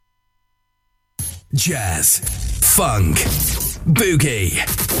Jazz, funk, boogie,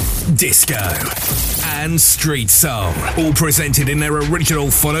 disco, and street soul, all presented in their original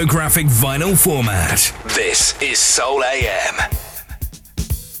phonographic vinyl format. This is Soul AM.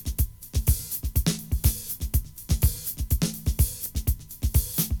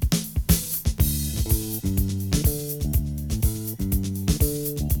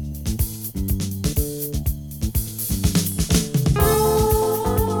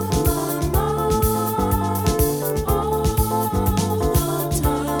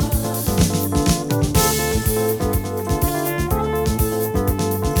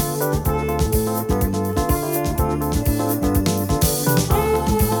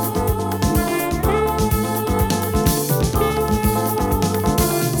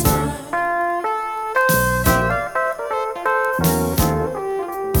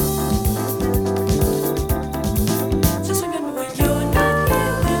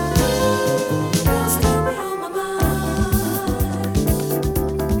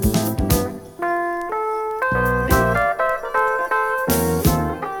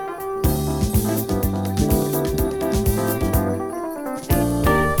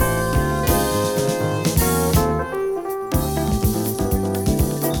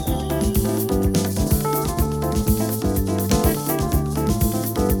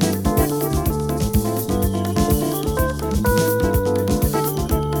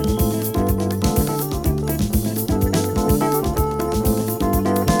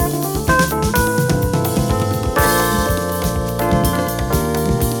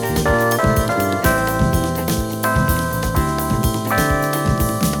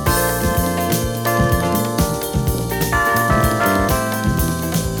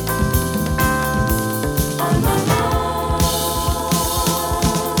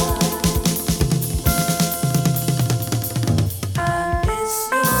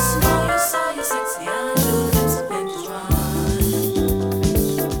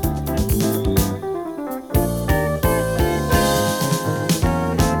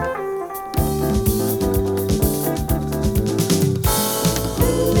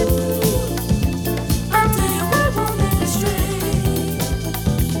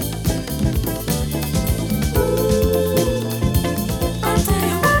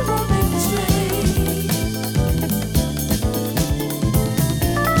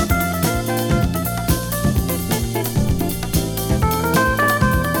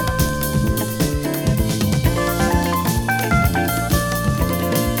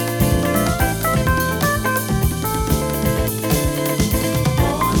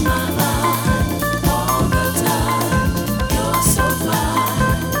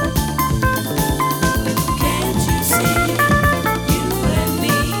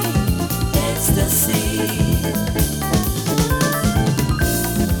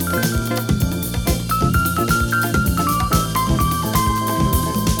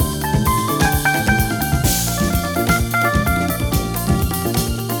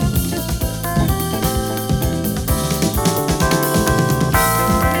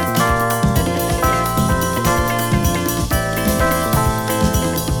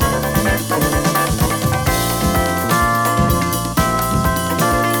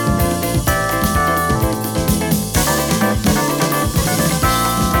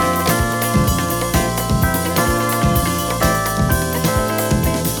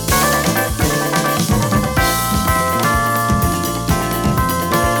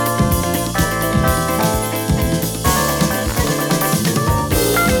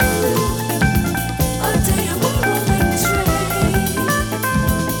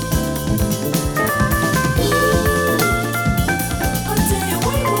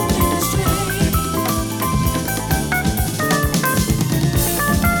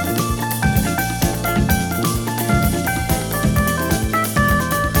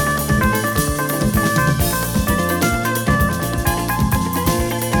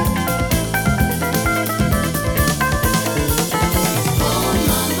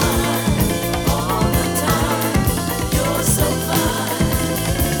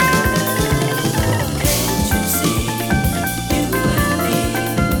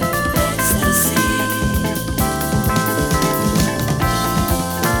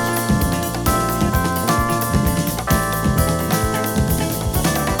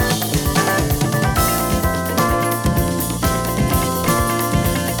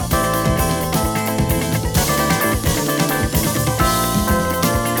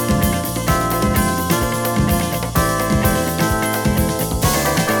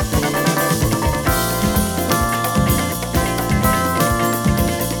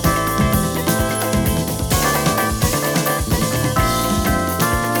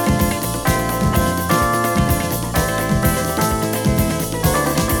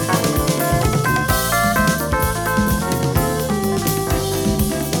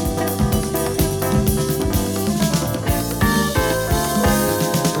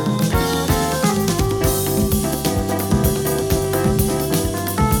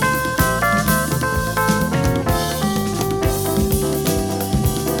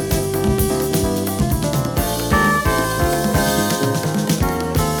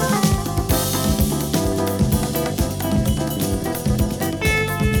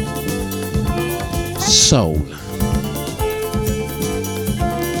 Soul,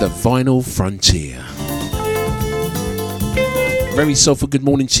 the vinyl frontier. Very soulful good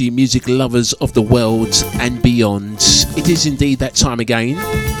morning to you, music lovers of the world and beyond. It is indeed that time again.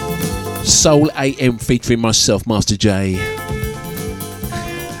 Soul AM featuring myself, Master J.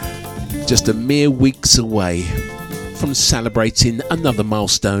 Just a mere weeks away from celebrating another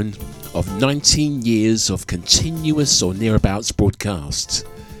milestone of 19 years of continuous or nearabouts broadcasts.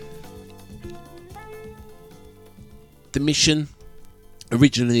 The mission,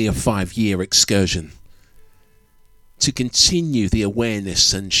 originally a 5-year excursion, to continue the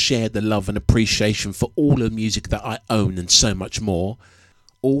awareness and share the love and appreciation for all the music that I own and so much more,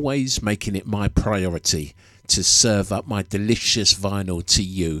 always making it my priority to serve up my delicious vinyl to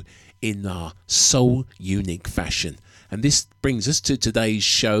you in our soul unique fashion. And this brings us to today's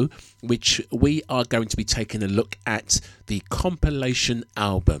show, which we are going to be taking a look at the compilation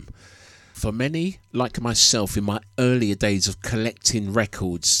album. For many, like myself, in my earlier days of collecting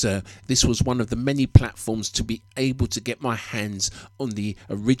records, this was one of the many platforms to be able to get my hands on the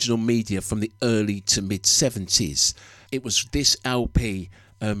original media from the early to mid-70s. It was this LP,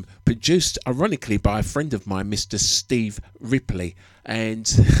 produced ironically by a friend of mine, Mr. Steve Ripley,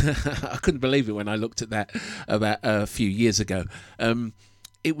 and I couldn't believe it when I looked at that about a few years ago.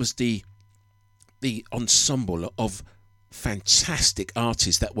 It was the ensemble of fantastic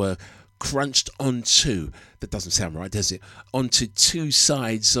artists that were crunched onto, that doesn't sound right, does it, onto two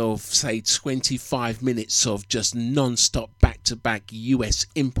sides of, say, 25 minutes of just non-stop back-to-back US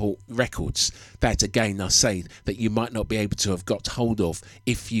import records that, again, I say, that you might not be able to have got hold of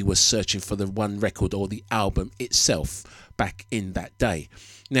if you were searching for the one record or the album itself back in that day.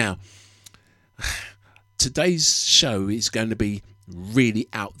 Now, today's show is going to be really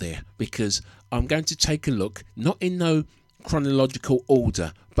out there because I'm going to take a look, not in no chronological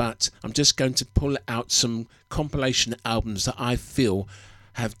order, but I'm just going to pull out some compilation albums that I feel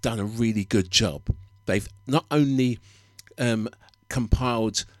have done a really good job. They've not only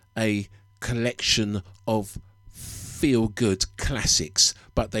compiled a collection of feel-good classics,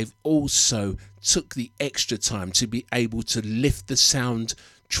 but they've also took the extra time to be able to lift the sound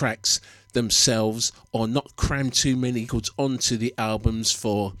tracks themselves, or not cram too many records onto the albums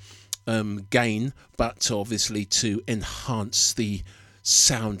for gain, but obviously to enhance the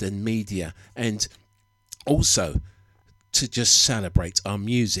sound and media, and also to just celebrate our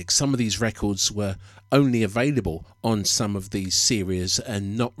music. Some of these records were only available on some of these series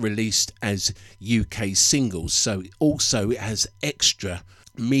and not released as UK singles, so also it has extra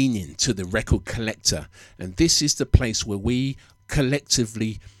meaning to the record collector. And this is the place where we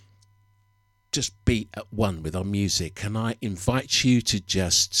collectively just be at one with our music, and I invite you to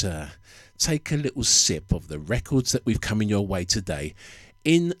just take a little sip of the records that we've come in your way today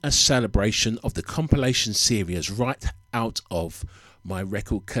in a celebration of the compilation series right out of my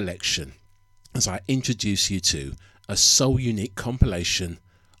record collection, as I introduce you to a soul unique compilation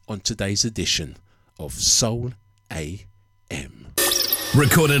on today's edition of Soul AM.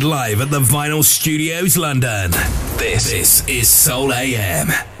 Recorded live at the Vinyl Studios, London. This is Soul AM.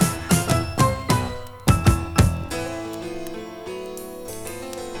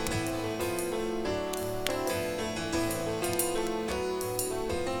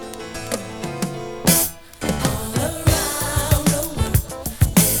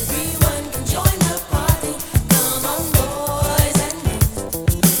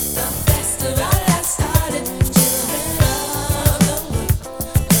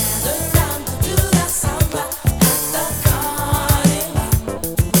 Gather round to do the samba at the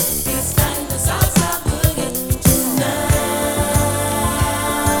carnival.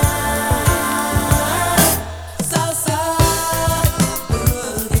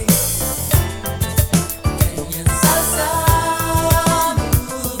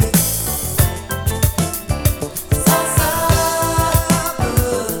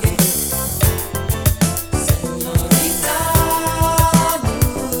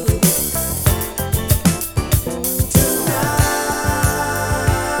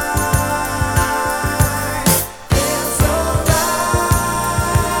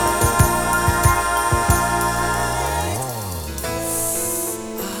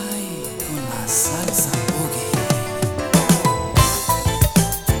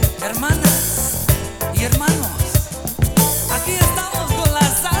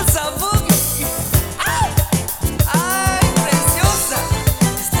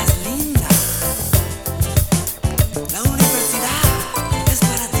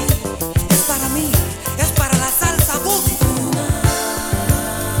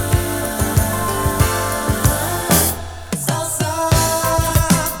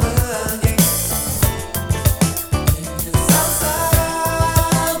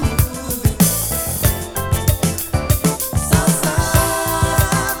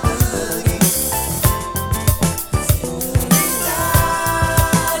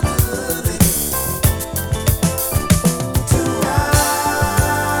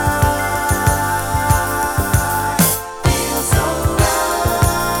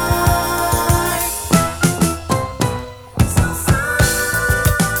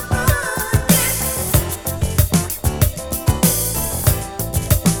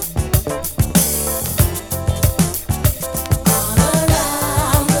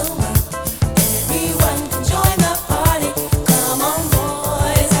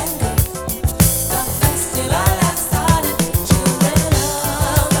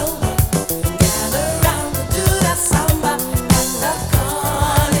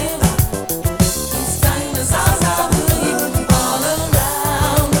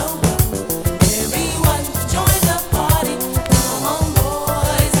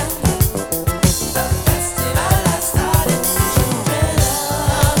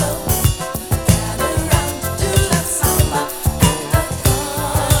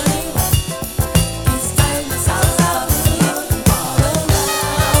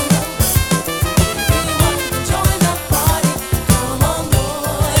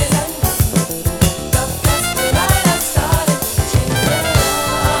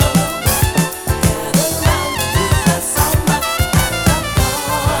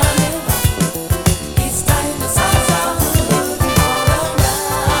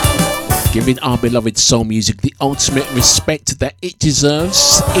 Giving our beloved soul music the ultimate respect that it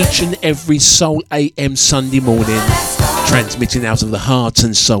deserves each and every Soul AM Sunday morning, transmitting out of the heart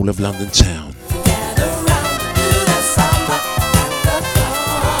and soul of London town.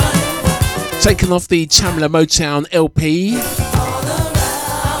 Taken off the Tamla Motown LP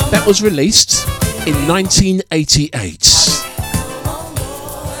that was released in 1988.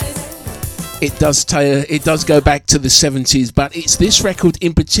 It does go back to the 70s, but it's this record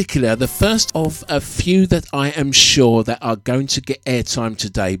in particular, the first of a few that I am sure that are going to get airtime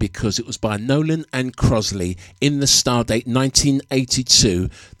today, because it was by Nolan and Crosley in the Stardate 1982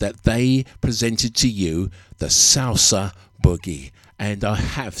 that they presented to you the Salsa Boogie. And I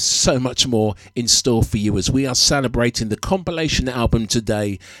have so much more in store for you as we are celebrating the compilation album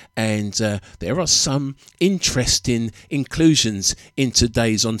today. And there are some interesting inclusions in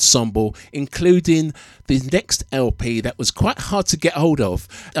today's ensemble, including the next LP that was quite hard to get hold of.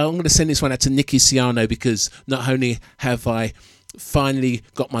 I'm going to send this one out to Nicky Ciano, because not only have I finally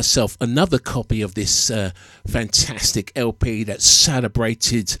got myself another copy of this fantastic LP that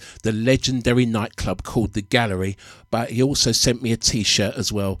celebrated the legendary nightclub called The Gallery, but he also sent me a t-shirt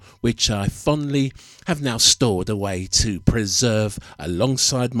as well, which I fondly have now stored away to preserve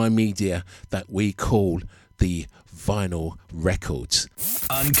alongside my media that we call the vinyl record.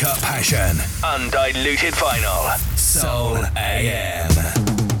 Uncut passion, undiluted vinyl. Soul AM.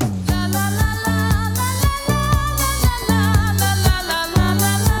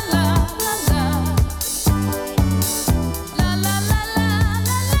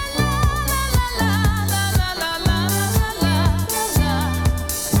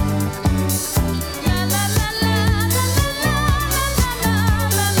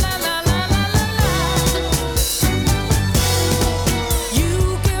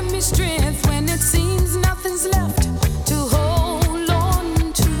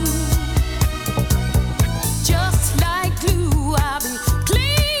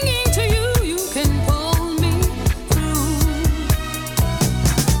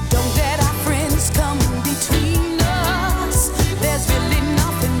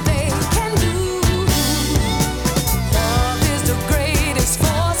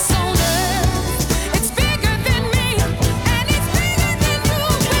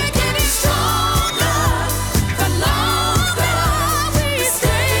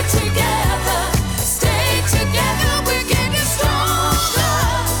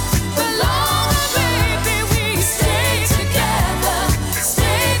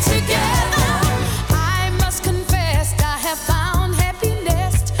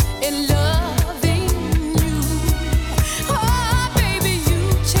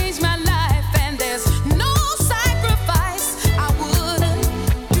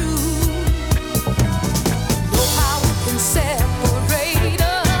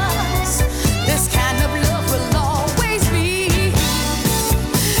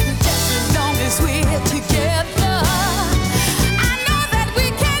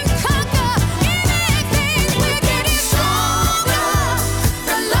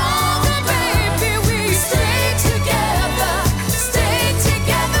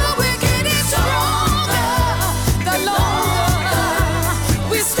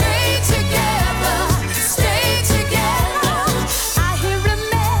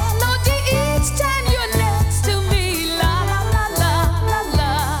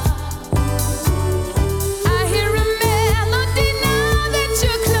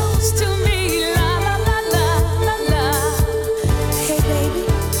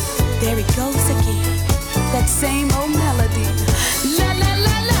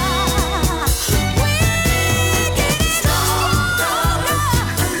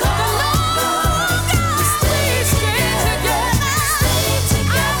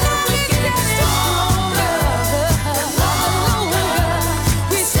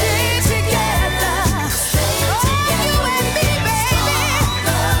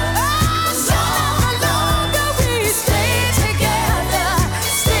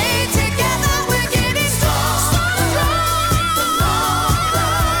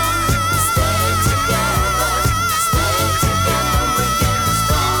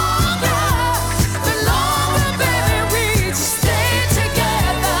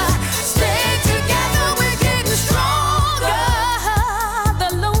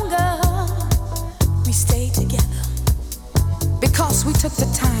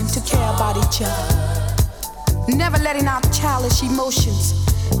 Never letting our childish emotions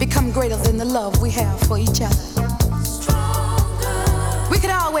become greater than the love we have for each other. We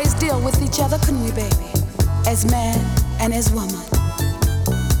could always deal with each other, couldn't we, baby? As man and as woman.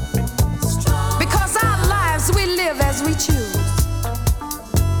 Because our lives we live as we choose.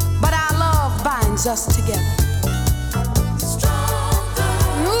 But our love binds us together.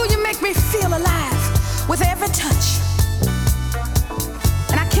 Ooh, you make me feel alive with every touch.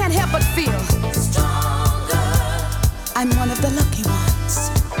 And I can't help but feel I'm one of the lucky ones.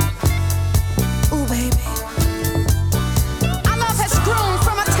 Ooh, baby. Our love has grown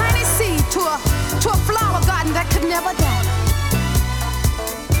from a tiny seed to a flower garden that could never die.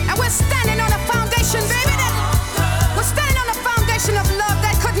 And we're standing on a foundation, baby, we're standing on a foundation of love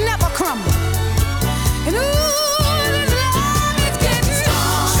that could never crumble. And ooh, the love is getting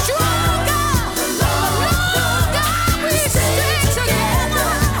stronger. The longer we stay together.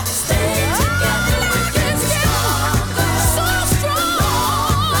 Love is getting so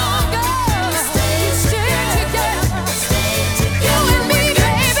stronger. Stay together. You and me,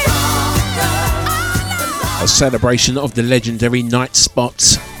 baby. A celebration of the legendary Night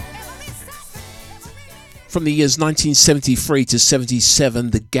Spot. From the years 1973 to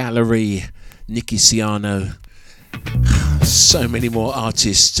 77, The Gallery, Nicky Siano, so many more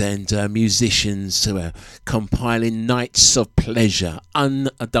artists and musicians who are compiling nights of pleasure,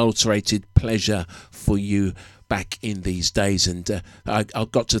 unadulterated pleasure for you back in these days. And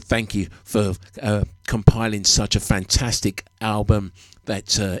I've got to thank you for compiling such a fantastic album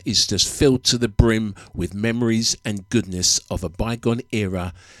that is just filled to the brim with memories and goodness of a bygone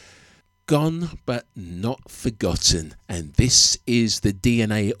era. Gone but not forgotten, and this is the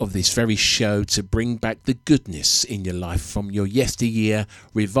DNA of this very show, to bring back the goodness in your life from your yesteryear,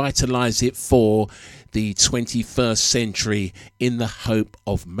 revitalise it for the 21st century in the hope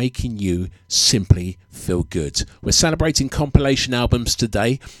of making you simply feel good. We're celebrating compilation albums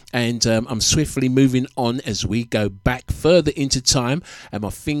today, and I'm swiftly moving on as we go back further into time, and my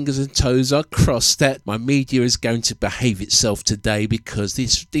fingers and toes are crossed that my media is going to behave itself today, because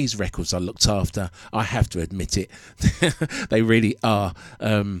these records are looked after. I have to admit it. They really are.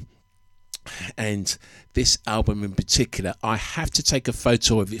 And this album in particular, I have to take a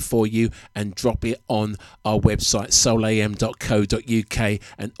photo of it for you and drop it on our website soulam.co.uk,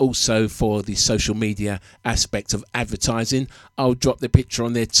 and also for the social media aspect of advertising, I'll drop the picture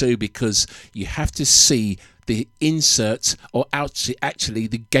on there too, because you have to see the insert, or actually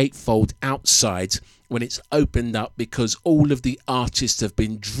the gatefold outside when it's opened up, because all of the artists have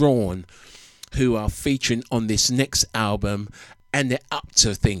been drawn who are featuring on this next album, and they're up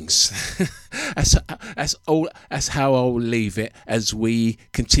to things. That's how I'll leave it as we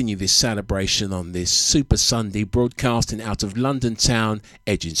continue this celebration on this Super Sunday, broadcasting out of London town,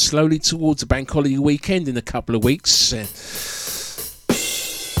 edging slowly towards a bank holiday weekend in a couple of weeks.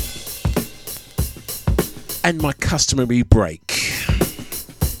 And my customary break.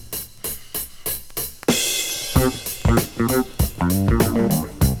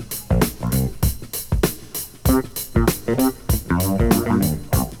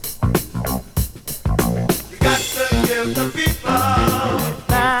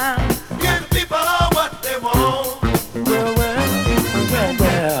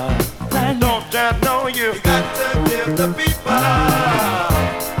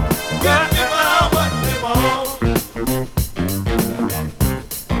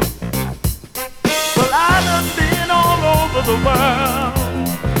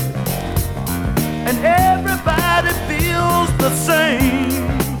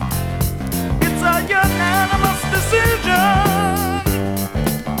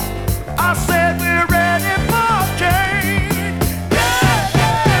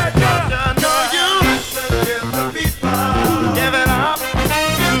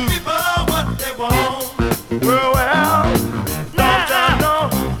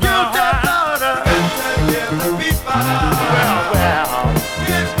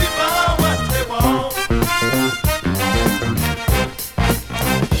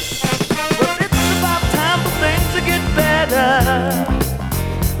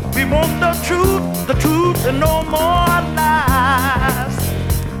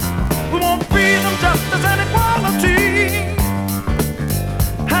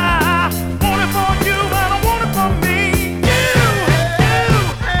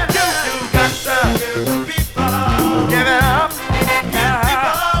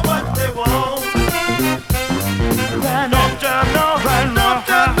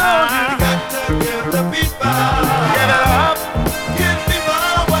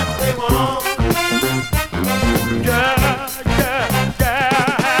 Yeah.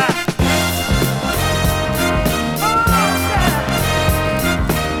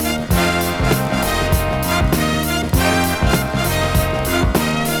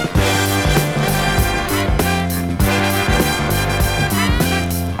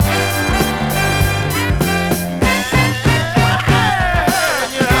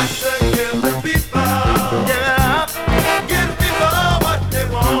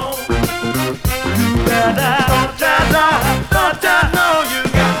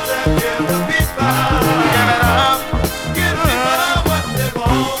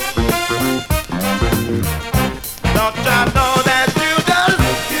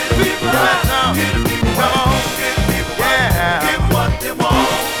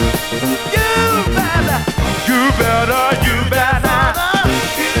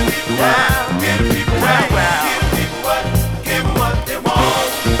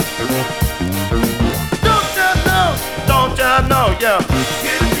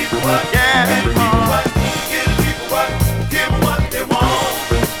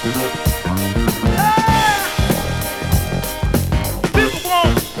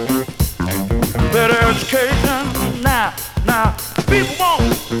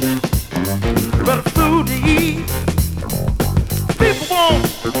 better food to eat. People want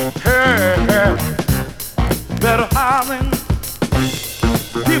better housing.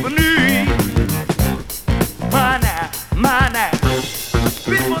 People need money.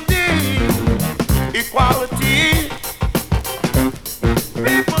 People need equality.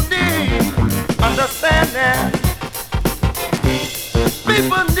 People need understanding.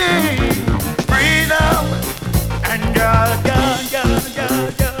 People need freedom. And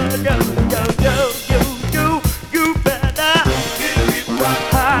you better.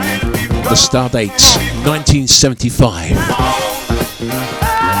 The star date, 1975.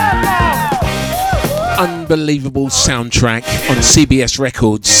 Unbelievable soundtrack on CBS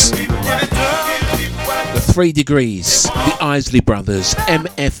Records. The 3 Degrees, the Isley Brothers,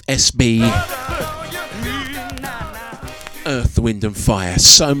 MFSB, Earth, Wind and Fire.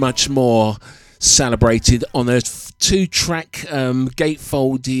 So much more celebrated on a 2-track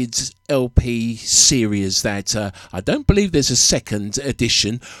gatefolded LP series that I don't believe there's a second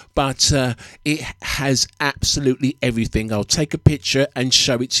edition, but it has absolutely everything. I'll take a picture and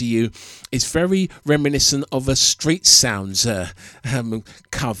show it to you. It's very reminiscent of a Street Sounds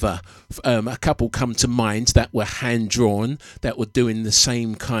cover. A couple come to mind that were hand-drawn, that were doing the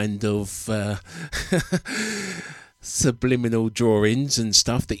same kind of subliminal drawings and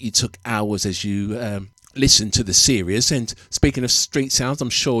stuff that you took hours as you listen to the series. And speaking of Street Sounds, I'm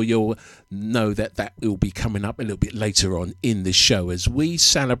sure you'll know that will be coming up a little bit later on in the show as we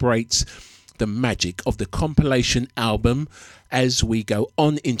celebrate the magic of the compilation album. As we go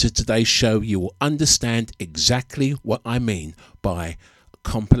on into today's show, you will understand exactly what I mean by a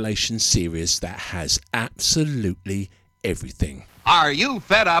compilation series that has absolutely everything. Are you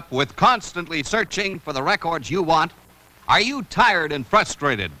fed up with constantly searching for the records you want? Are you tired and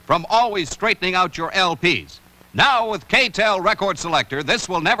frustrated from always straightening out your LPs? Now with K-Tel Record Selector, this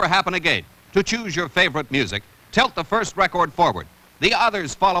will never happen again. To choose your favorite music, tilt the first record forward. The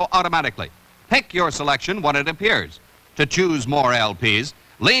others follow automatically. Pick your selection when it appears. To choose more LPs,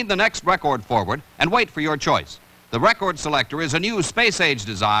 lean the next record forward and wait for your choice. The Record Selector is a new space-age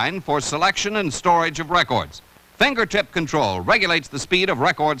design for selection and storage of records. Fingertip control regulates the speed of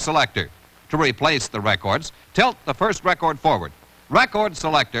Record Selector. To replace the records, tilt the first record forward. Record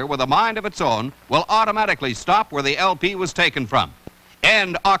Selector, with a mind of its own, will automatically stop where the LP was taken from.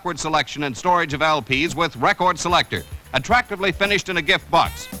 End awkward selection and storage of LPs with Record Selector, attractively finished in a gift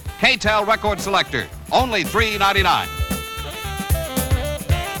box. K-Tel Record Selector, only $3.99.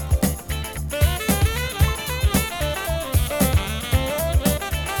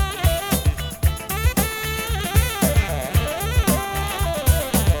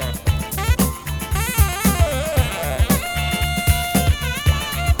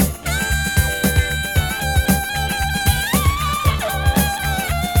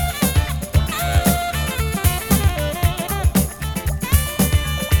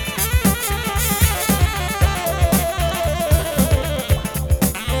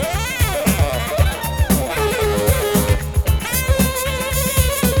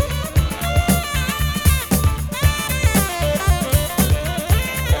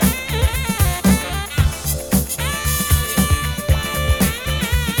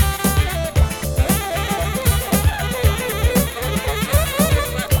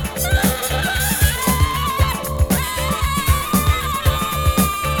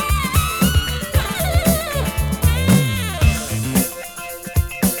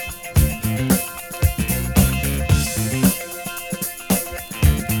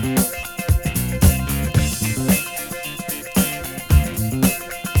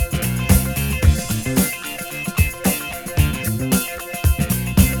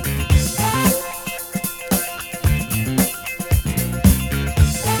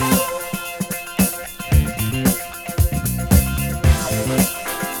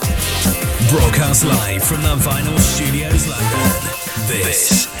 Broadcast live from the Vinyl Studios, London.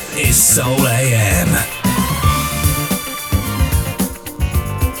 This is Soul AM.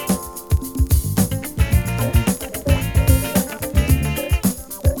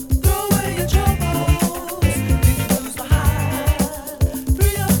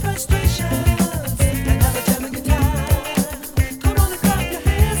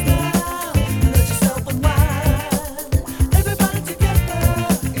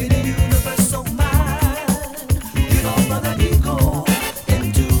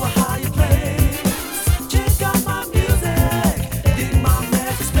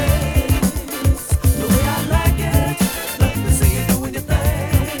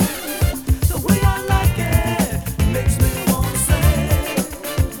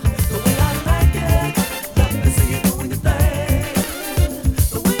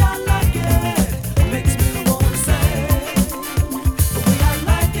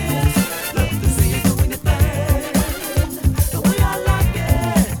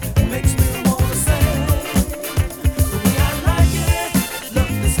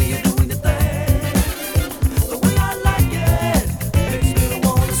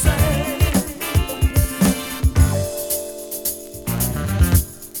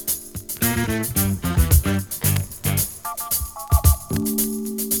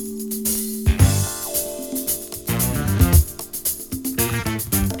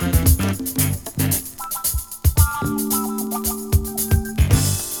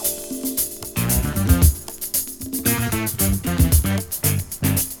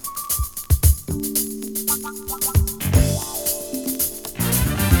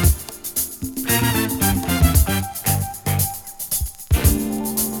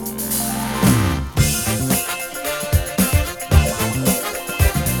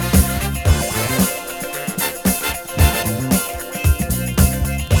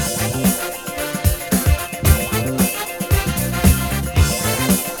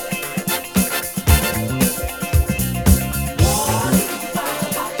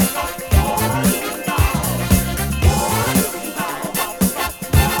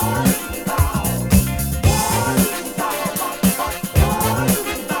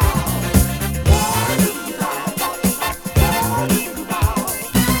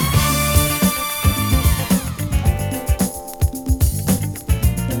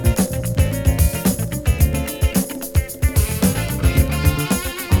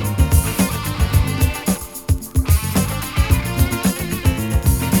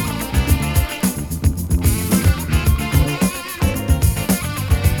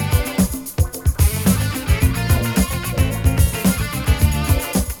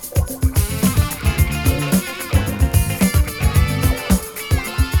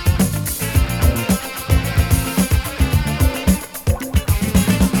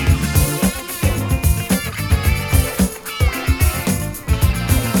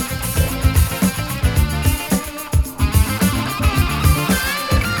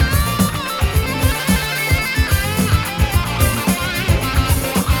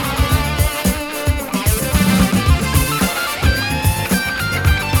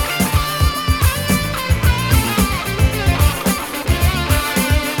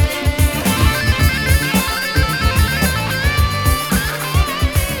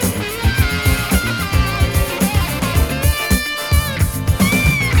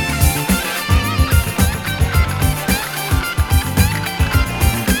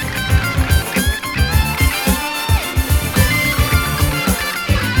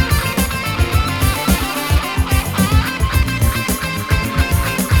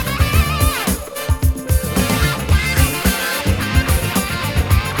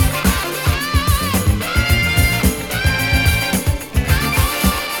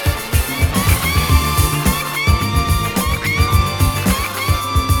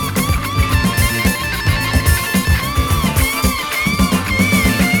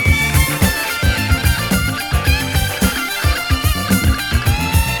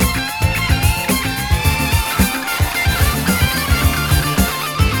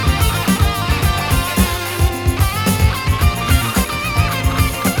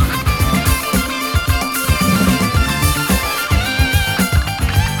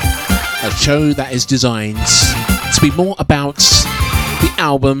 A show that is designed to be more about the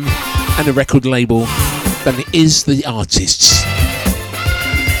album and the record label than it is the artists.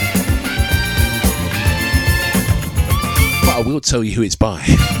 But I will tell you who it's by.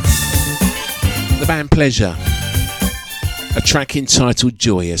 The band Pleasure. A track entitled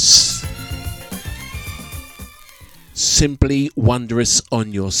Joyous. Simply wondrous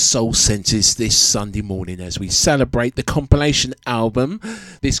on your soul senses this Sunday morning as we celebrate the compilation album.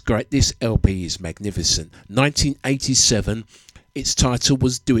 This LP is magnificent. 1987. Its title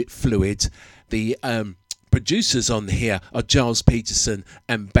was Do It Fluid. The producers on here are Giles Peterson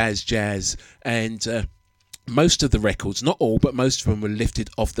and Baz Jazz, and most of the records, not all, but most of them were lifted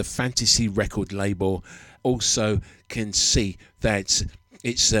off the Fantasy record label. Also can see that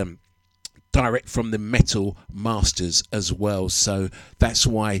it's direct from the Metal Masters as well, so that's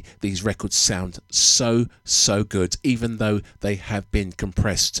why these records sound so good, even though they have been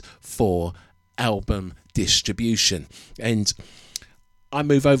compressed for album distribution. And I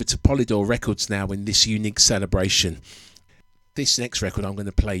move over to Polydor Records now in this unique celebration. This next record I'm going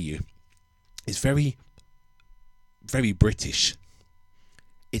to play you is very British.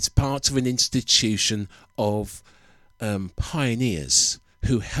 It's part of an institution of pioneers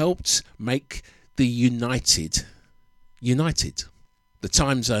who helped make the United. The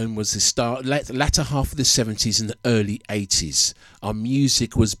time zone was the latter half of the 70s and the early 80s. Our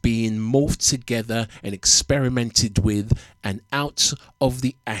music was being morphed together and experimented with, and out of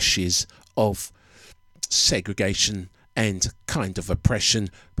the ashes of segregation and kind of oppression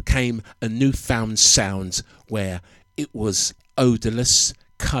became a newfound sound where it was odorless,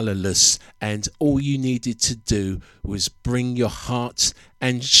 colourless, and all you needed to do was bring your heart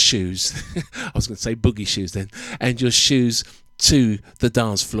and shoes I was going to say boogie shoes then, and your shoes to the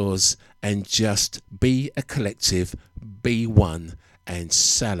dance floors and just be a collective, be one, and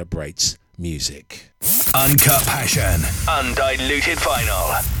celebrate music. Uncut passion, undiluted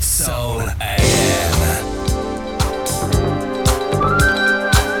vinyl, Soul AM.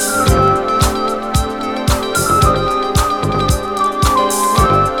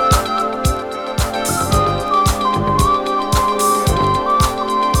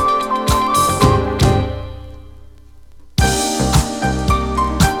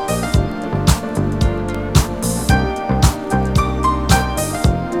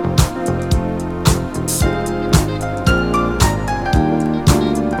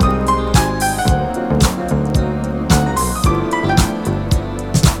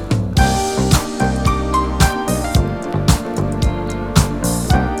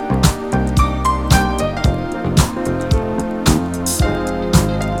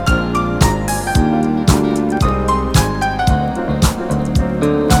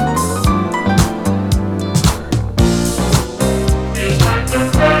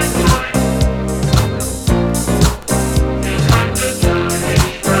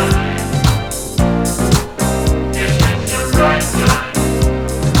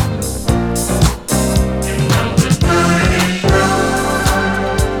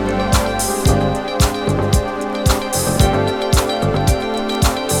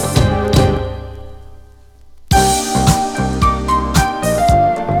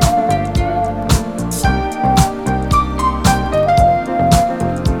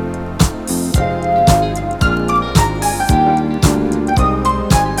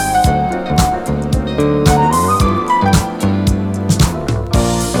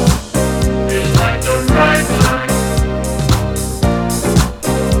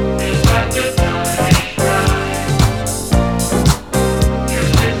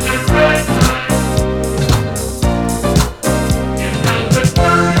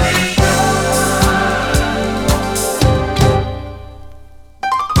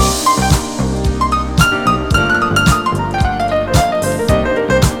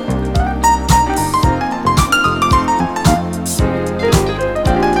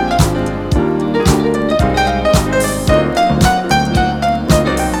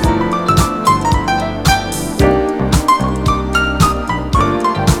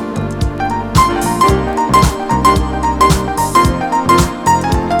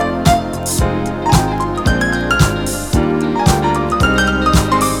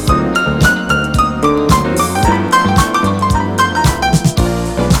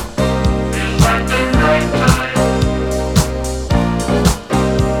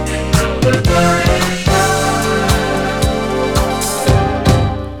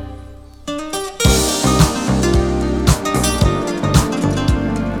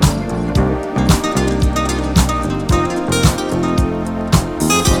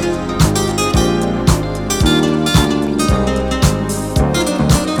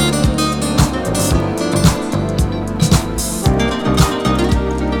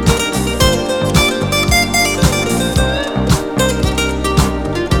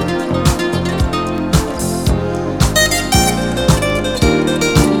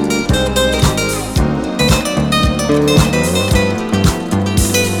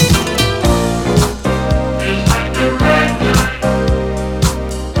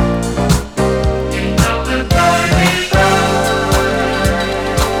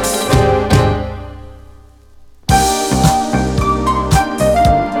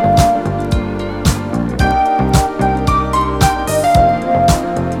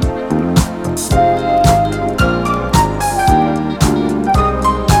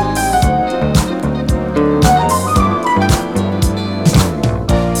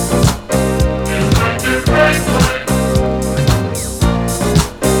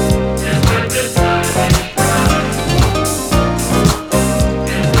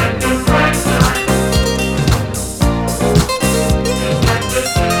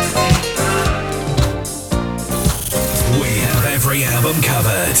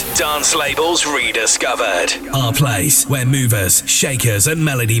 house labels rediscovered. Our place where movers, shakers, and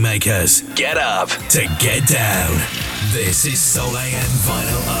melody makers get up to get down. This is Soul AM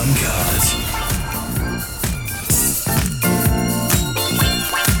Vinyl Uncut.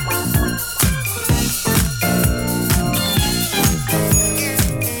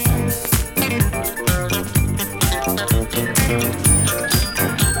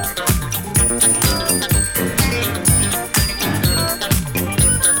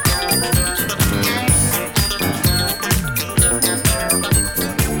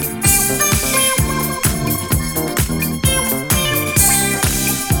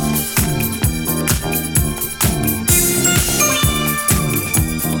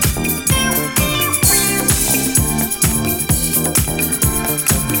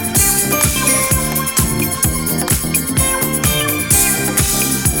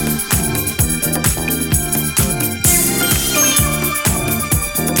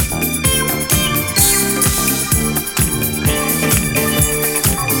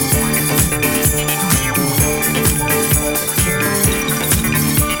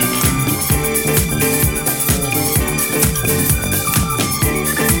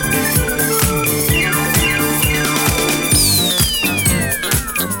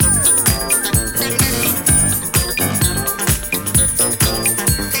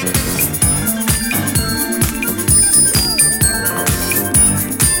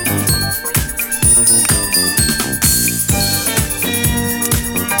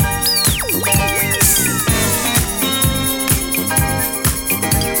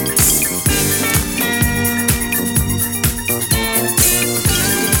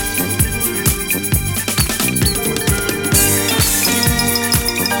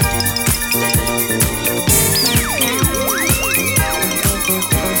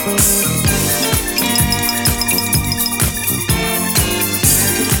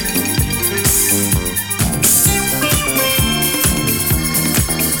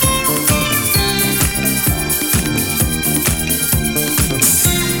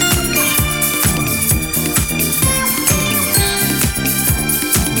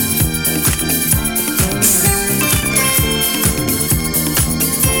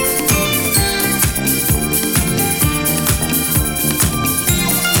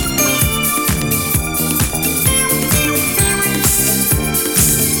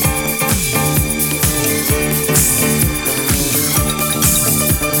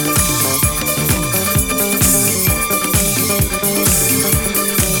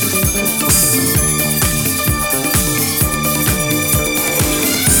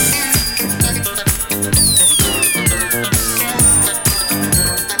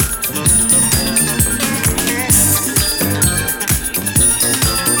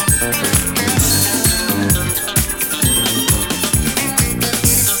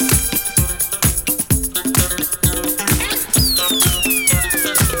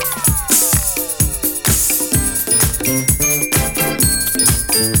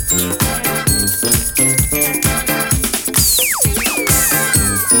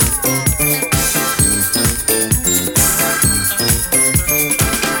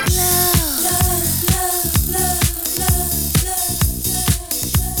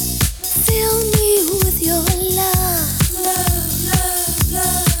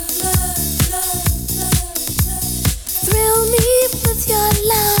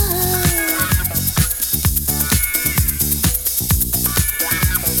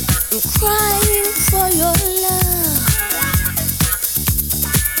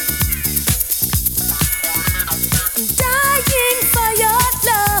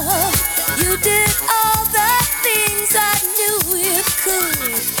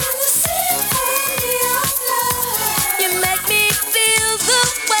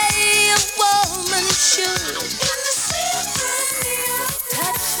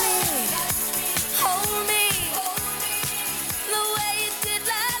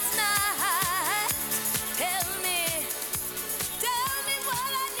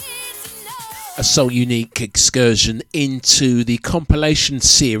 A Soul Unique excursion into the compilation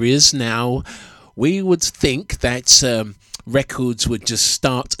series. Now, we would think that records would just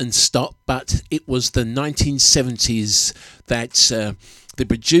start and stop, but it was the 1970s that the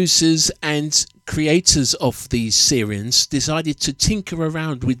producers and creators of these series decided to tinker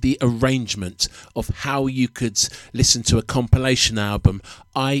around with the arrangement of how you could listen to a compilation album,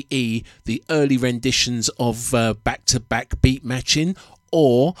 i.e. the early renditions of back-to-back beat matching,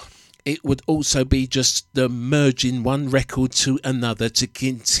 or it would also be just the merging one record to another to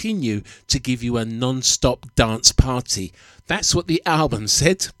continue to give you a non-stop dance party. That's what the album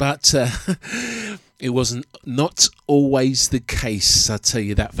said, but It wasn't not always the case, I tell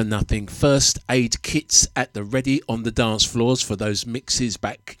you that for nothing. First aid kits at the ready on the dance floors for those mixes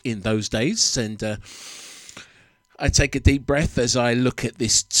back in those days. And I take a deep breath as I look at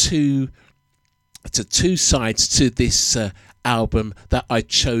this two sides to this album that I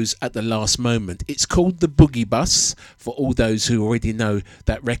chose at the last moment. It's called The Boogie Bus, for all those who already know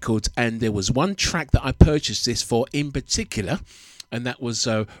that record. And there was one track that I purchased this for in particular, and that was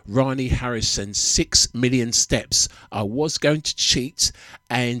Ronnie Harrison's 6 Million Steps. I was going to cheat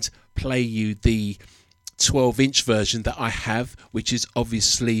and play you the 12-inch version that I have, which is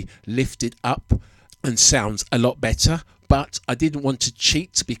obviously lifted up and sounds a lot better, but I didn't want to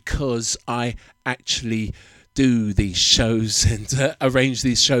cheat because I actually do these shows and arrange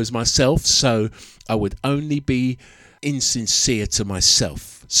these shows myself, so I would only be insincere to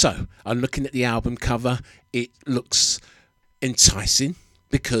myself. So I'm looking at the album cover. It looks enticing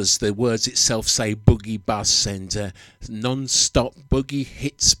because the words itself say boogie bus and non-stop boogie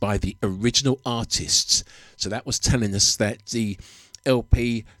hits by the original artists. So that was telling us that the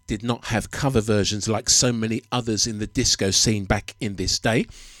LP did not have cover versions like so many others in the disco scene back in this day.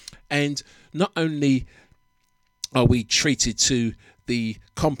 And not only are we treated to the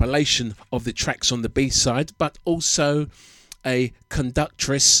compilation of the tracks on the B-side, but also a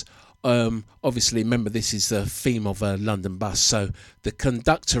conductress. Obviously, remember, this is the theme of a London bus, so the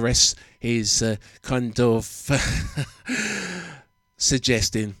conductress is kind of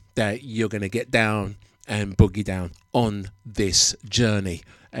suggesting that you're going to get down and boogie down on this journey.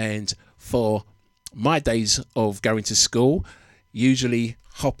 And for my days of going to school, usually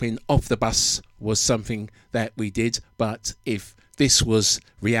hopping off the bus was something that we did, but if this was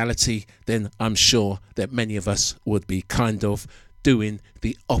reality, then I'm sure that many of us would be kind of doing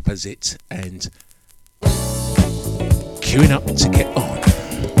the opposite and queuing up to get on.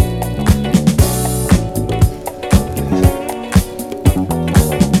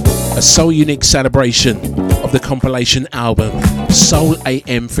 A Soul Unique celebration of the compilation album Soul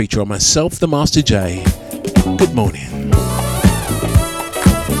AM, featuring myself, the Master J. Good morning,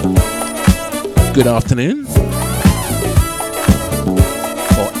 good afternoon,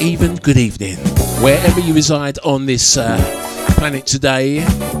 or even good evening, wherever you reside on this planet today.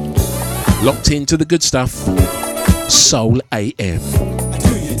 Locked into the good stuff. Soul AM.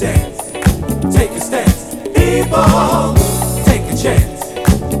 Do you dance? Take a stance. People, take a chance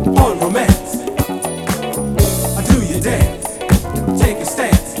on romance. Do you dance? Take a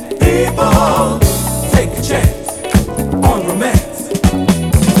stance. People, take a chance on romance.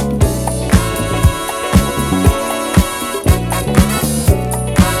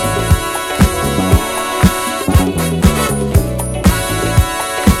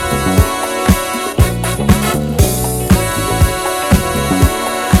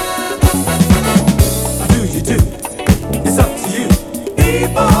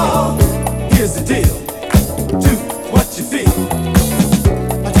 Here's the deal. Do what you feel.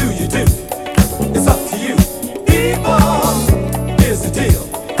 Do you do? It's up to you. People, here's the deal.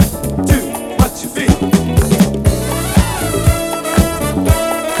 Do what you feel.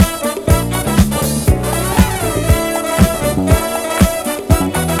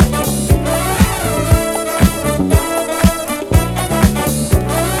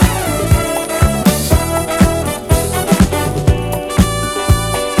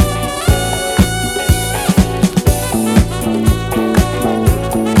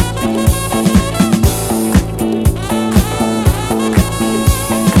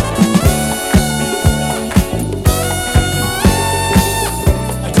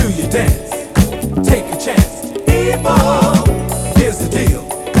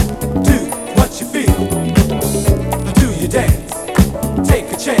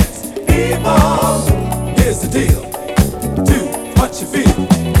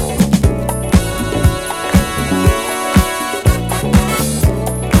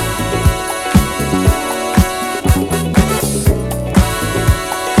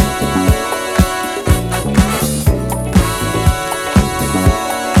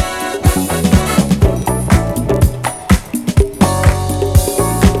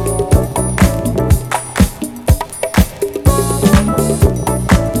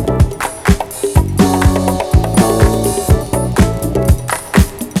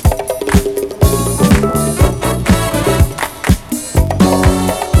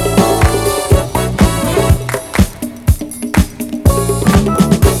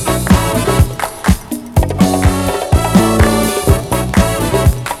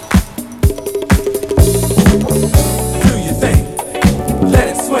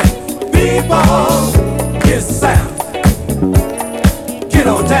 Here's the sound. Get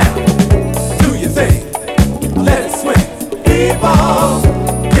on down. Do your thing.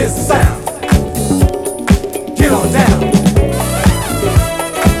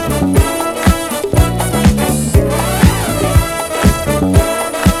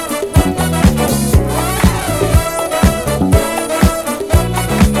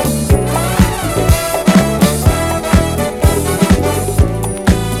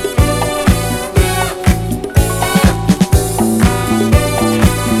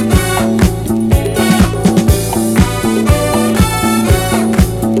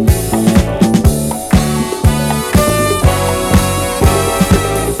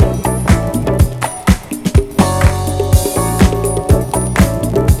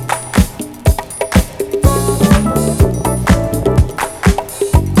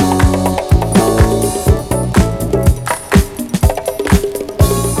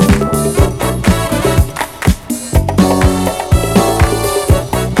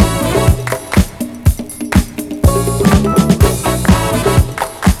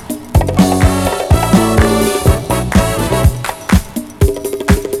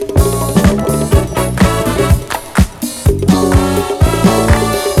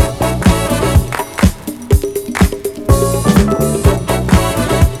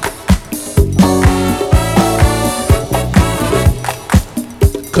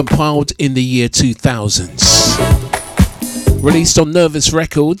 compiled in the year 2000. Released on Nervous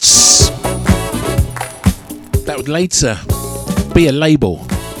Records. That would later be a label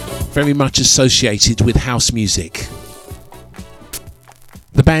very much associated with house music.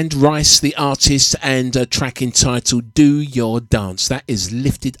 The band Rice, the artist, and a track entitled Do Your Dance. That is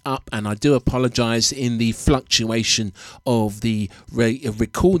lifted up, and I do apologise in the fluctuation of the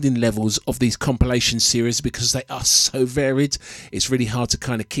recording levels of these compilation series because they are so varied. It's really hard to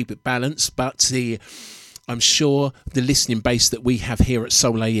kind of keep it balanced, but I'm sure the listening base that we have here at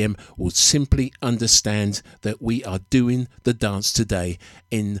Soul AM will simply understand that we are doing the dance today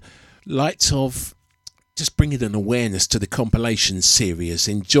in light of just bringing an awareness to the compilation series,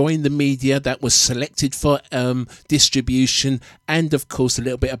 enjoying the media that was selected for distribution, and of course a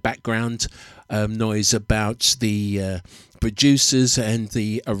little bit of background noise about the producers and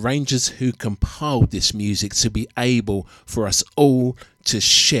the arrangers who compiled this music to be able for us all to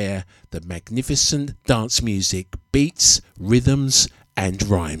share the magnificent dance music, beats, rhythms and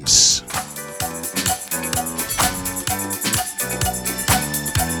rhymes.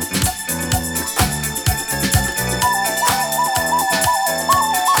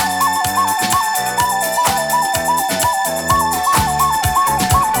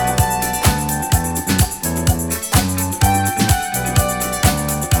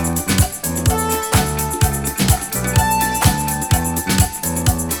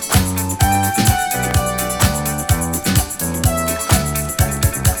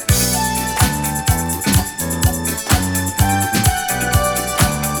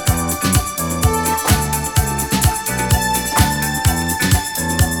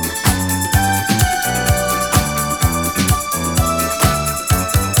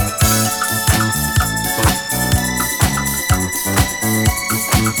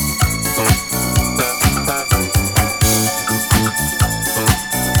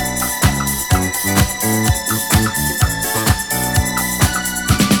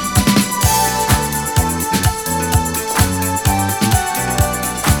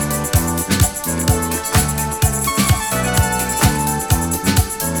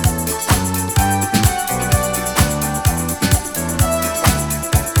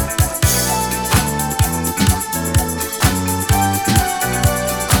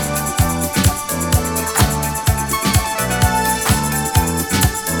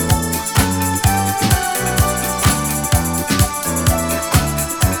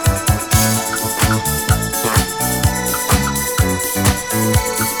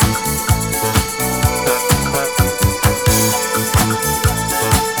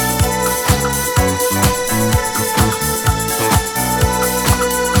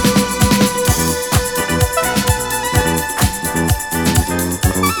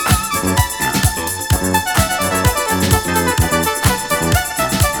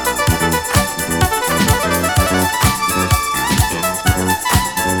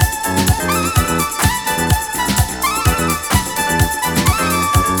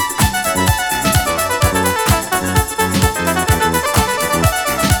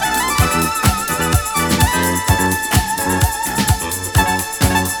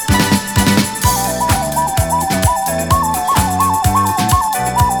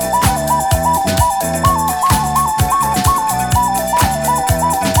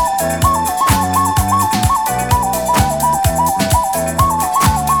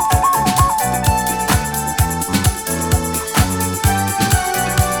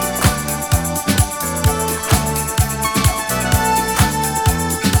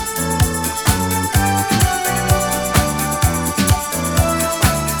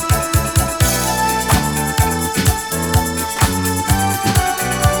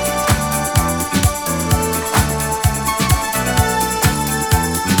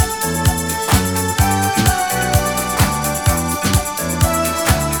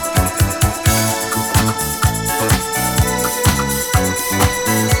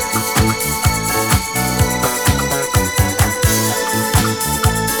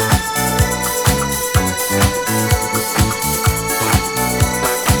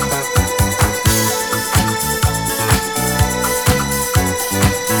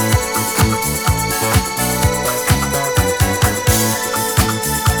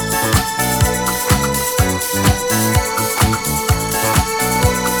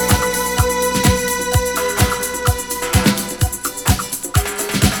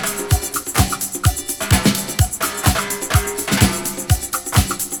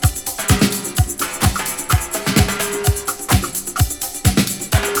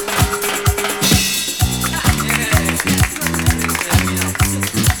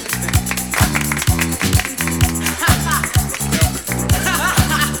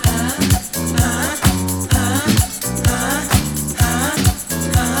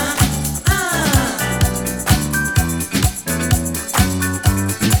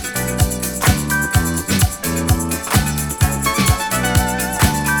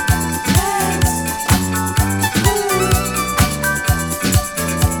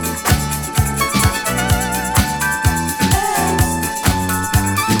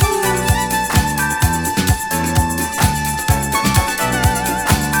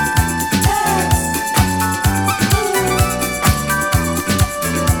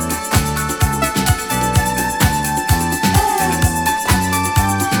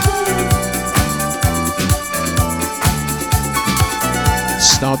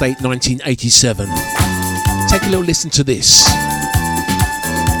 date 1987. Take a little listen to this.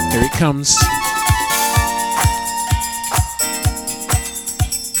 Here it comes.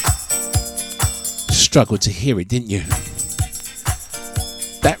 Struggled to hear it, didn't you?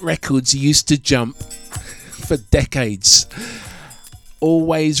 That records used to jump for decades.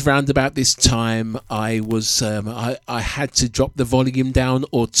 Always round about this time, I had to drop the volume down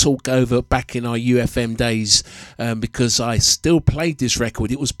or talk over back in our UFM days, because I still played this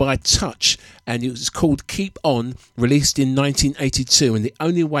record. It was by Touch and it was called Keep On, released in 1982. And the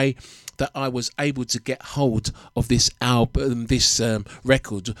only way that I was able to get hold of this album, this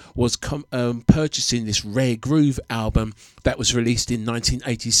record, was purchasing this Rare Groove album that was released in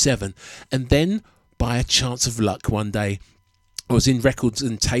 1987. And then, by a chance of luck, one day I was in Records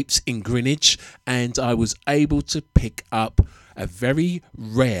and Tapes in Greenwich, and I was able to pick up a very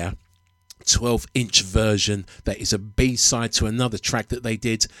rare 12-inch version that is a B-side to another track that they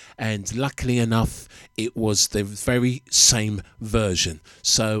did, and luckily enough it was the very same version.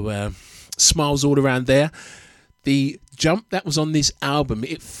 So smiles all around there. The jump that was on this album,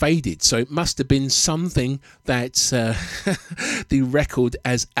 it faded, so it must have been something that the record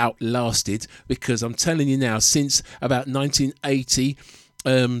has outlasted, because I'm telling you now, since about 1980,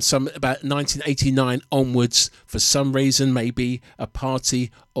 about 1989 onwards, for some reason, maybe a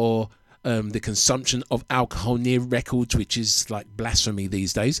party or the consumption of alcohol near records, which is like blasphemy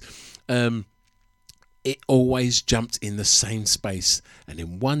these days, it always jumped in the same space, and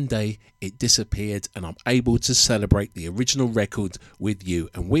in one day it disappeared, and I'm able to celebrate the original record with you.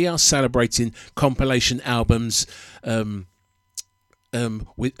 And we are celebrating compilation albums for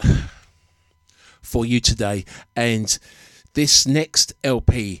you today, and this next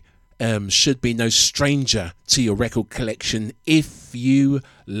LP should be no stranger to your record collection if you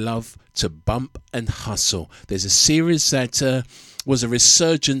love to bump and hustle. There's a series that was a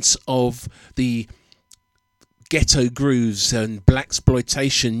resurgence of the ghetto grooves and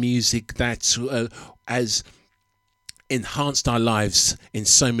blaxploitation music that has enhanced our lives in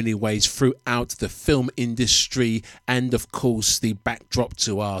so many ways throughout the film industry, and of course the backdrop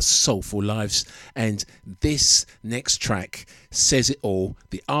to our soulful lives. And this next track says it all.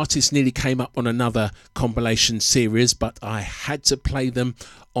 The artist nearly came up on another compilation series, but I had to play them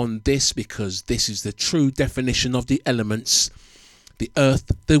on this because this is the true definition of the elements. The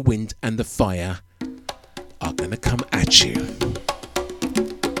earth, the wind and the fire are gonna come at you.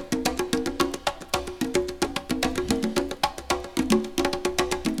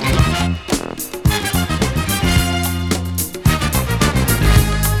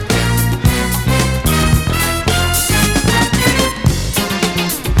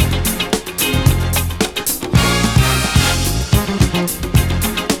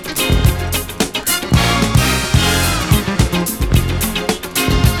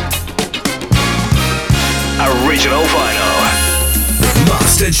 Original vinyl.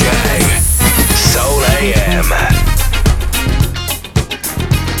 Master J. Soul AM.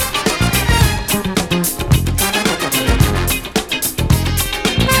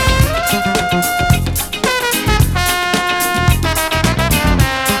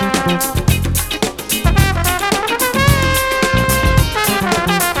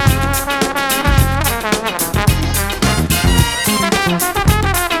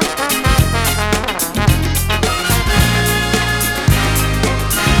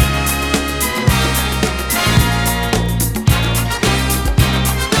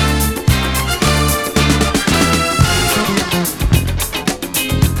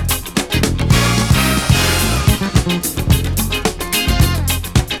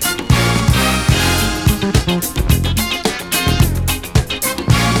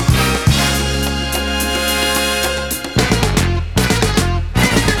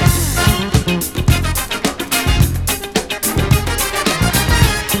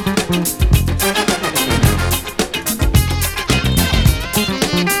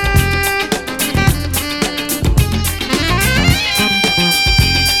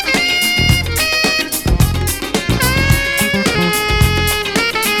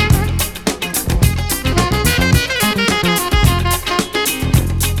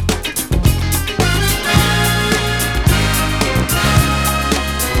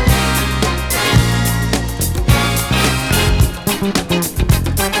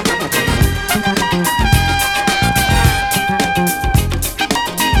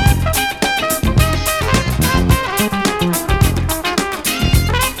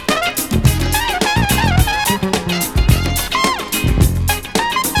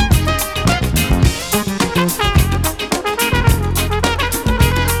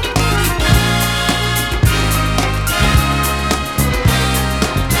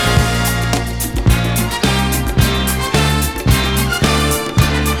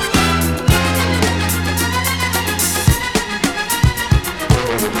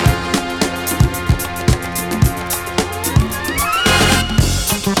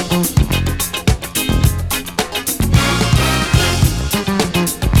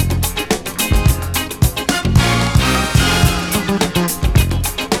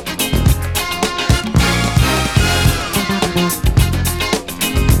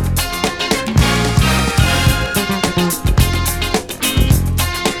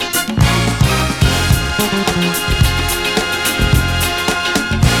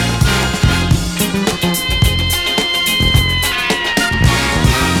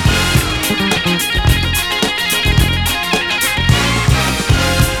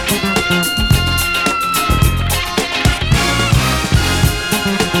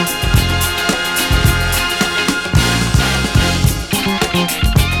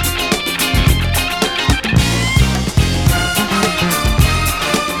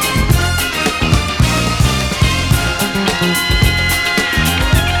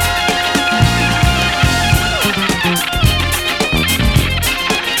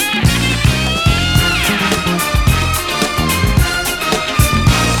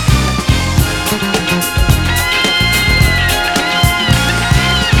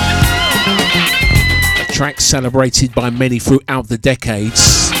 celebrated by many throughout the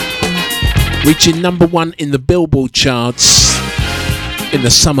decades, reaching number 1 in the Billboard charts in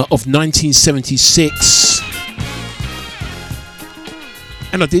the summer of 1976.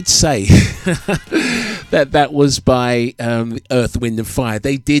 And I did say that was by Earth, Wind and Fire.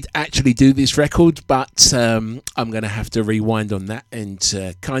 They did actually do this record, but I'm going to have to rewind on that and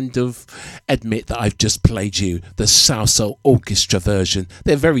kind of admit that I've just played you the Salsoul Orchestra version.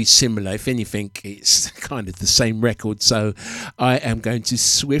 They're very similar. If anything, it's kind of the same record. So I am going to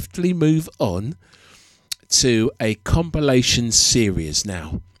swiftly move on to a compilation series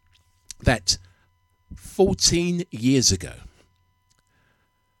now that 14 years ago,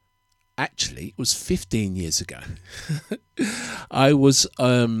 actually it was 15 years ago, I was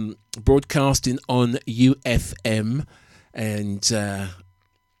broadcasting on UFM, and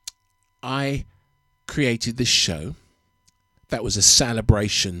I created this show that was a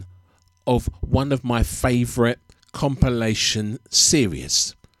celebration of one of my favourite compilation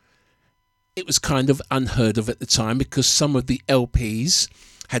series. It was kind of unheard of at the time because some of the LPs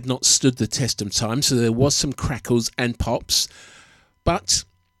had not stood the test of time, so there was some crackles and pops, but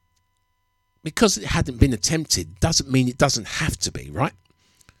because it hadn't been attempted doesn't mean it doesn't have to be, right?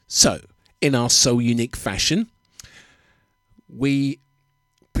 So, in our Soul Unique fashion, we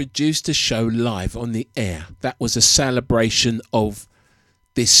produced a show live on the air that was a celebration of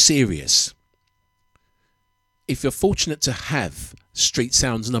this series. If you're fortunate to have Street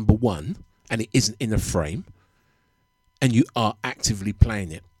Sounds number 1 and it isn't in a frame and you are actively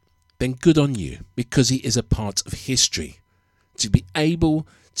playing it, then good on you, because it is a part of history. To be able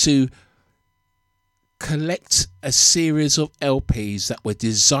to collect a series of LPs that were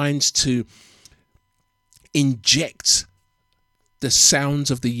designed to inject the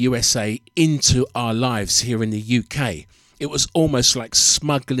sounds of the USA into our lives here in the UK. It was almost like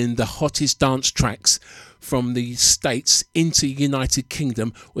smuggling the hottest dance tracks from the States into United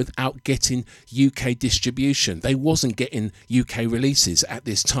Kingdom without getting UK distribution. They wasn't getting UK releases at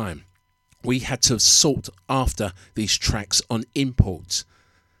this time. We had to sort after these tracks on import.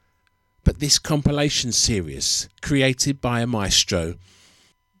 But this compilation series, created by a maestro,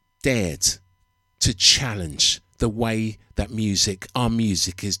 dared to challenge the way that our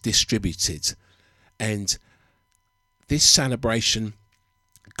music is distributed. And this celebration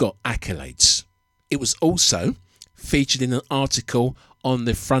got accolades. It was also featured in an article on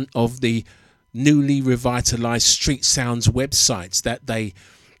the front of the newly revitalized Street Sounds websites that they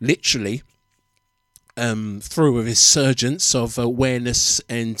literally, through a resurgence of awareness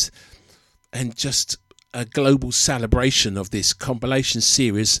and just a global celebration of this compilation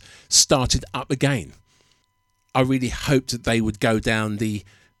series, started up again. I really hoped that they would go down the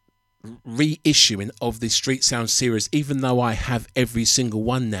reissuing of the Street Sounds series, even though I have every single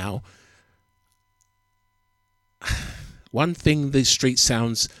one now. One thing the Street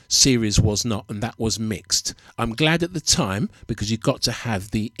Sounds series was not, and that was mixed. I'm glad at the time, because you got to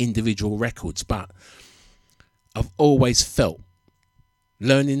have the individual records, but I've always felt,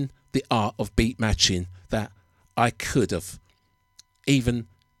 learning the art of beat matching, that I could have even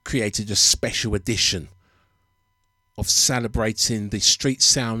created a special edition of celebrating the Street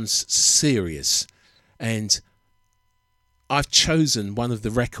Sounds series. And I've chosen one of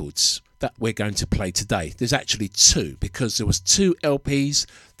the records that we're going to play today. There's actually 2, because there was 2 LPs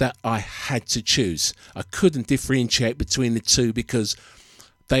that I had to choose. I couldn't differentiate between the 2 because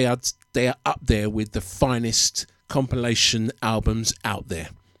they are up there with the finest compilation albums out there.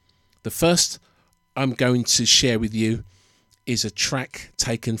 The first I'm going to share with you is a track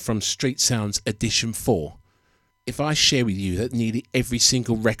taken from Street Sounds Edition 4. If I share with you that nearly every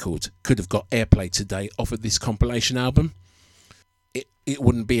single record could have got airplay today off of this compilation album, it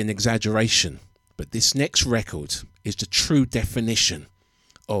wouldn't be an exaggeration. But this next record is the true definition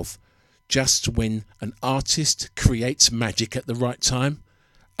of just when an artist creates magic at the right time,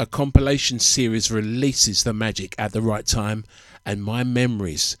 a compilation series releases the magic at the right time, and my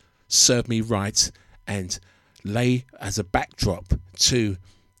memories serve me right and lay as a backdrop to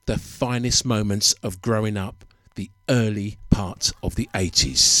the finest moments of growing up, the early part of the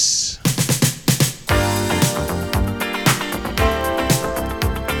 80s.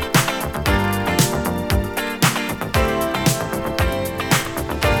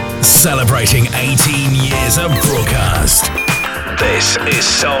 Celebrating 18 years of broadcast. This is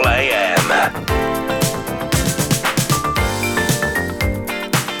Soul AM.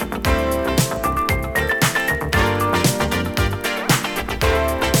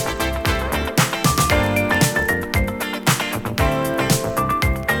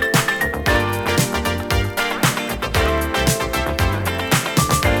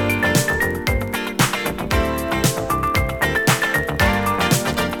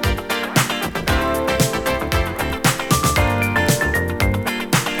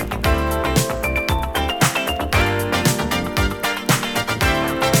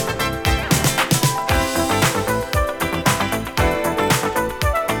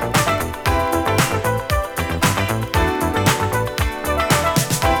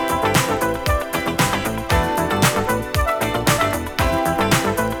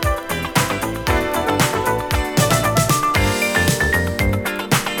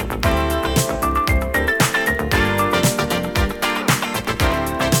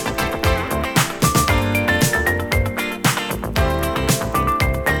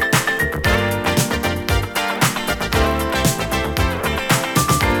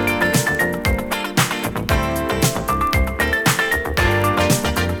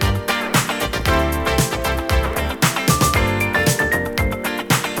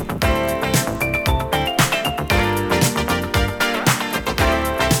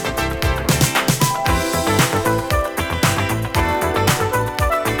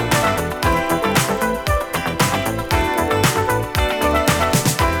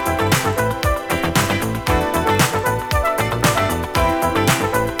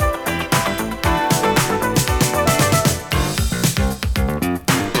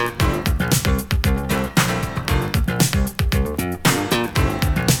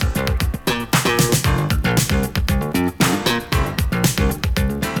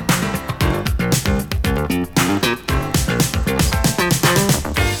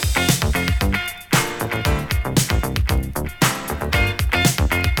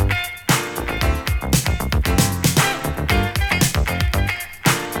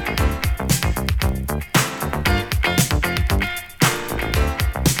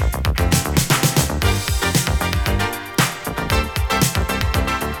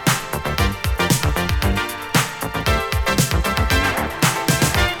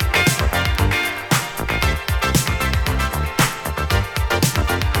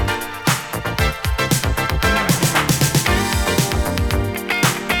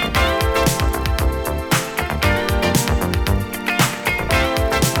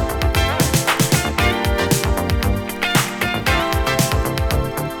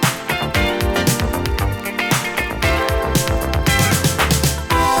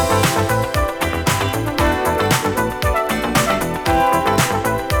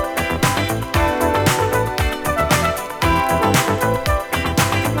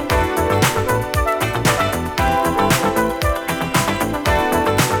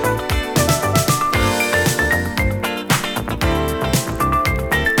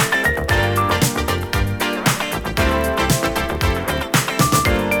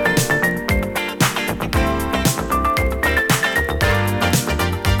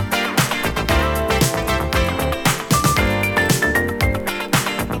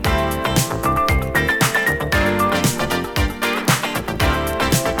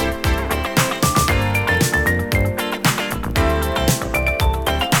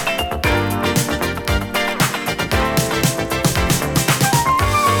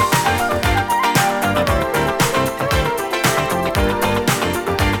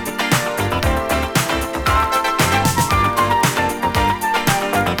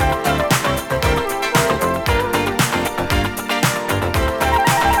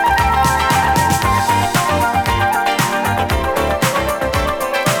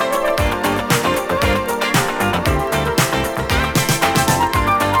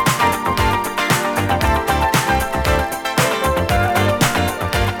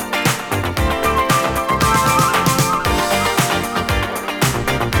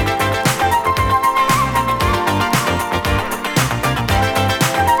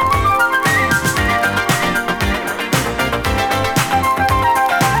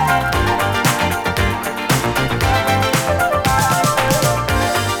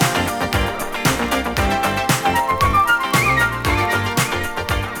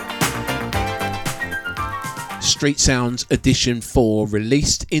 Street Sounds Edition 4,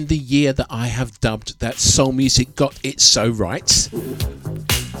 released in the year that I have dubbed that soul music got it so right.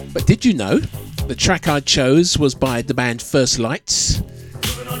 But did you know the track I chose was by the band First Lights,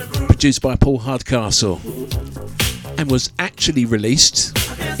 produced by Paul Hardcastle, and was actually released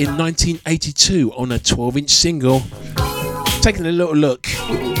in 1982 on a 12-inch single. Taking a little look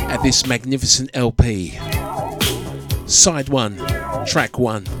at this magnificent LP. Side 1, track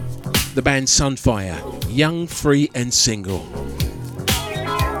 1, the band Sunfire, Young, Free and Single.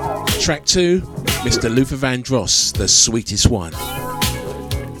 Track 2, Mr. Luther Vandross, The Sweetest One.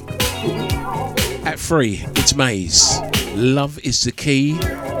 At 3, it's Maze, Love is the Key,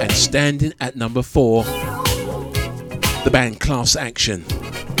 and standing at number 4, the band Class Action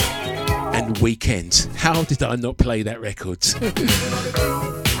and Weekend. How did I not play that record?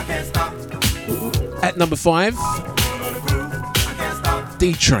 At number 5,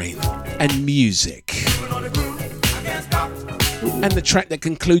 D-Train and Music. And the track that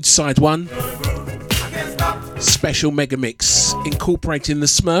concludes side 1, special mega mix incorporating the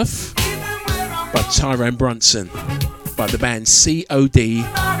Smurf by Tyrone Brunson by the band COD,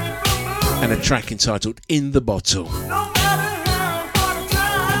 and a track entitled In the Bottle.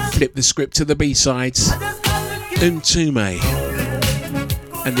 Flip the script to the B-sides, Umtume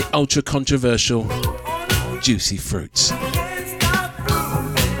and the ultra controversial Juicy Fruit.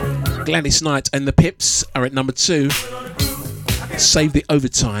 Gladys Knight and the Pips are at number 2, Save the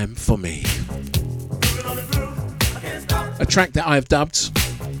Overtime for Me. A track that I have dubbed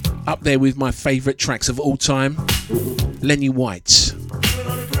up there with my favourite tracks of all time, Lenny White,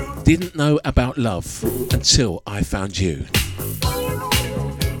 Didn't Know About Love Until I Found You.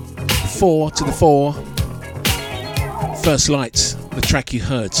 4 to the 4, First Light, the track you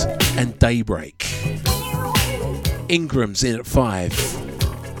heard, and Daybreak. Ingram's in at 5,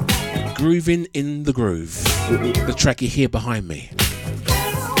 Grooving in the Groove, the track you hear behind me.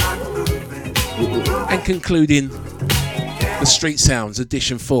 And concluding the Street Sounds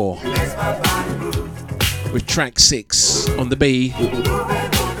Edition 4 with track 6 on the B,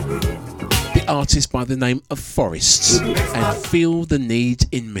 the artist by the name of Forrest and Feel the Need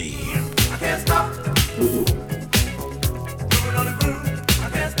in Me.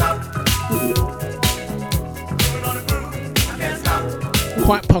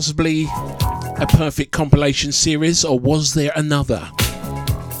 Quite possibly a perfect compilation series, or was there another?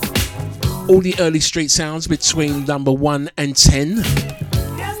 All the early street sounds between number 1 and 10,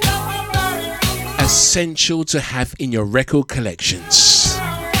 essential to have in your record collections.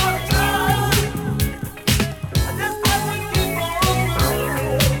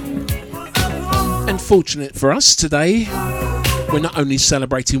 And fortunate for us today, we're not only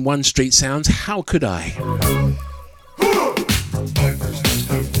celebrating one street sound, how could I?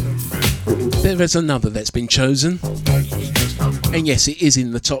 There is another that's been chosen, and yes, it is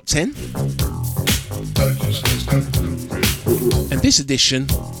in the top 10. And this edition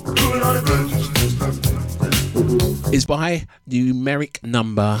is by numeric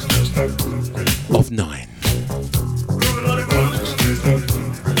number of 9.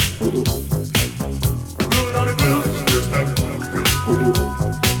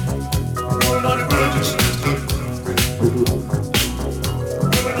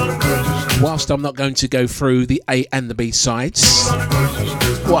 Whilst I'm not going to go through the A and the B sides,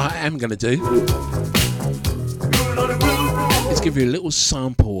 what I am going to do is give you a little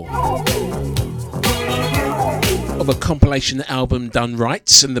sample of a compilation album done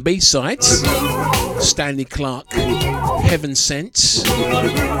right. And the B sides, Stanley Clarke, Heaven Sent.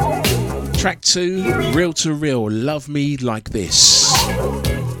 Track 2, Real to Real, Love Me Like This.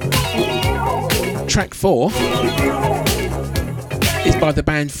 Track 4 is by the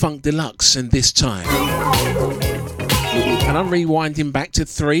band Funk Deluxe, and This Time. And I'm rewinding back to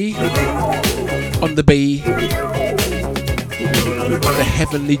 3 on the B, the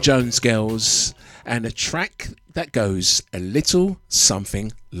Heavenly Jones Girls, and a track that goes a little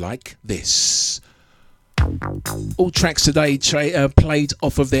something like this. All tracks today played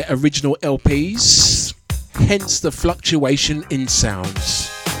off of their original LPs, hence the fluctuation in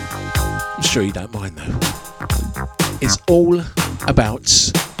sounds. I'm sure you don't mind though. It's all about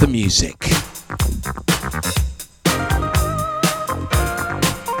the music.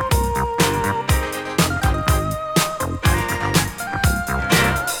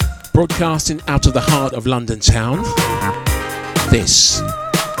 Broadcasting out of the heart of London town, this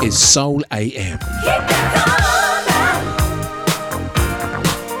is Soul AM.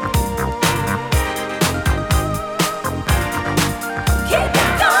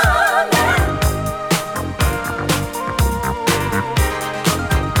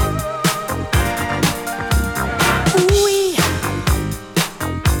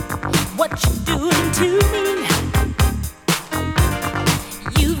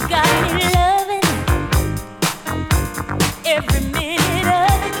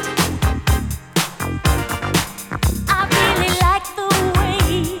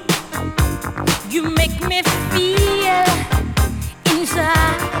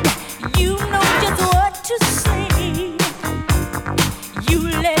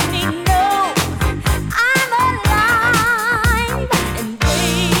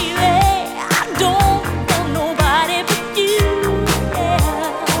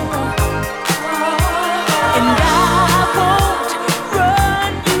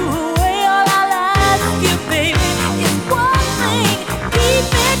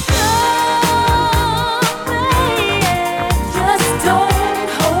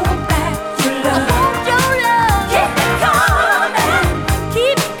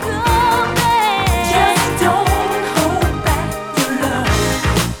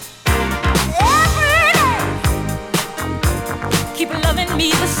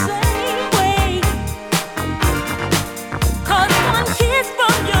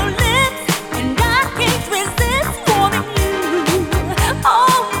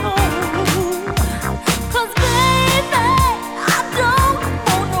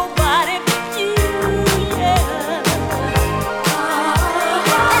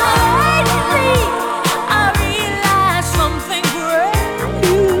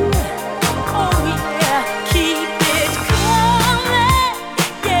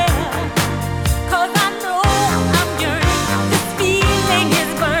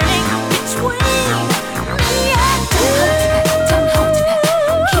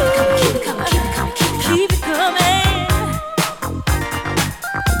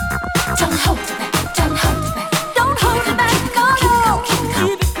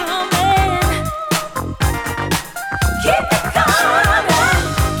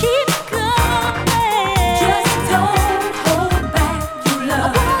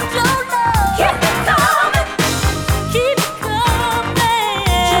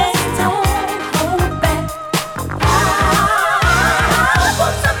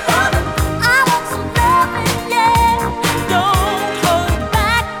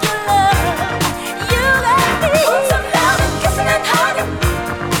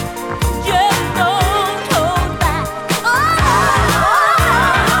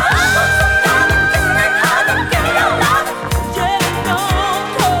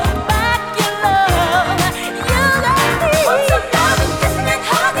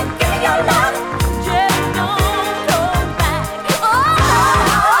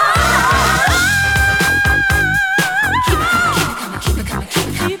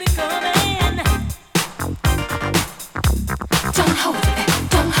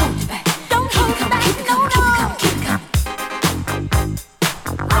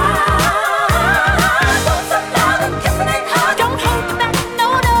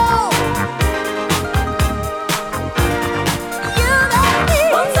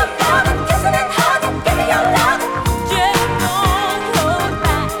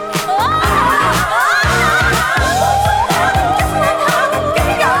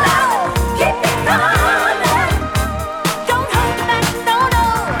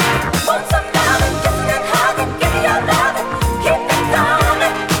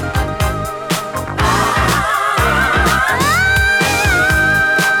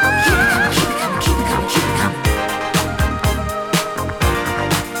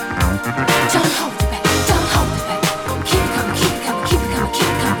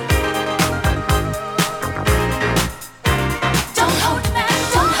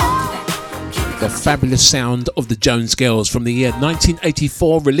 fabulous sound of the Jones Girls from the year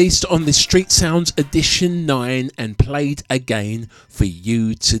 1984, released on the Street Sounds Edition 9 and played again for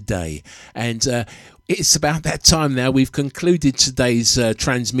you today. And it's about that time now. We've concluded today's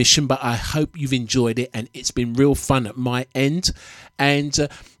transmission, but I hope you've enjoyed it, and it's been real fun at my end. And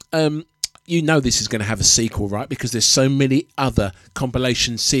you know this is going to have a sequel, right? Because there's so many other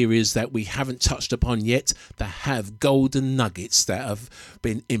compilation series that we haven't touched upon yet that have golden nuggets that have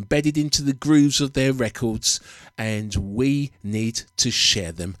been embedded into the grooves of their records, and we need to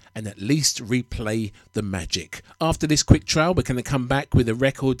share them and at least replay the magic. After this quick trial, we're going to come back with a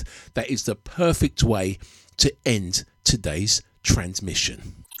record that is the perfect way to end today's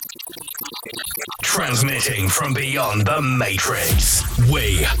transmission. Transmitting from beyond the Matrix,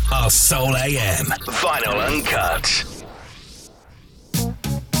 we are Soul AM, Vinyl Uncut.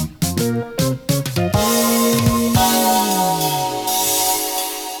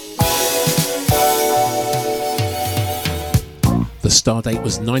 The star date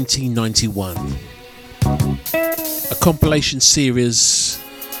was 1991. A compilation series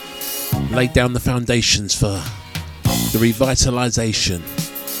laid down the foundations for the revitalisation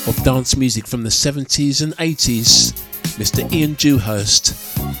of dance music from the 70s and 80s. Mr. Ian Dewhurst,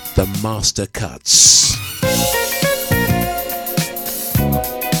 the Master Cuts.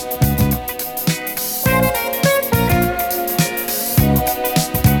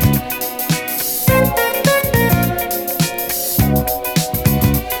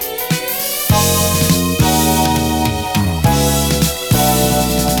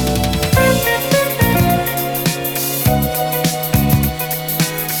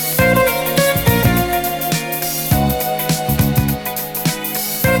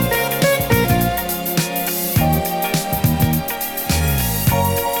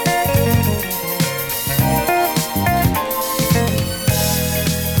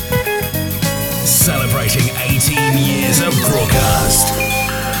 Celebrating 18 years of broadcast.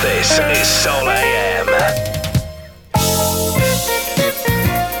 This is Soul AM.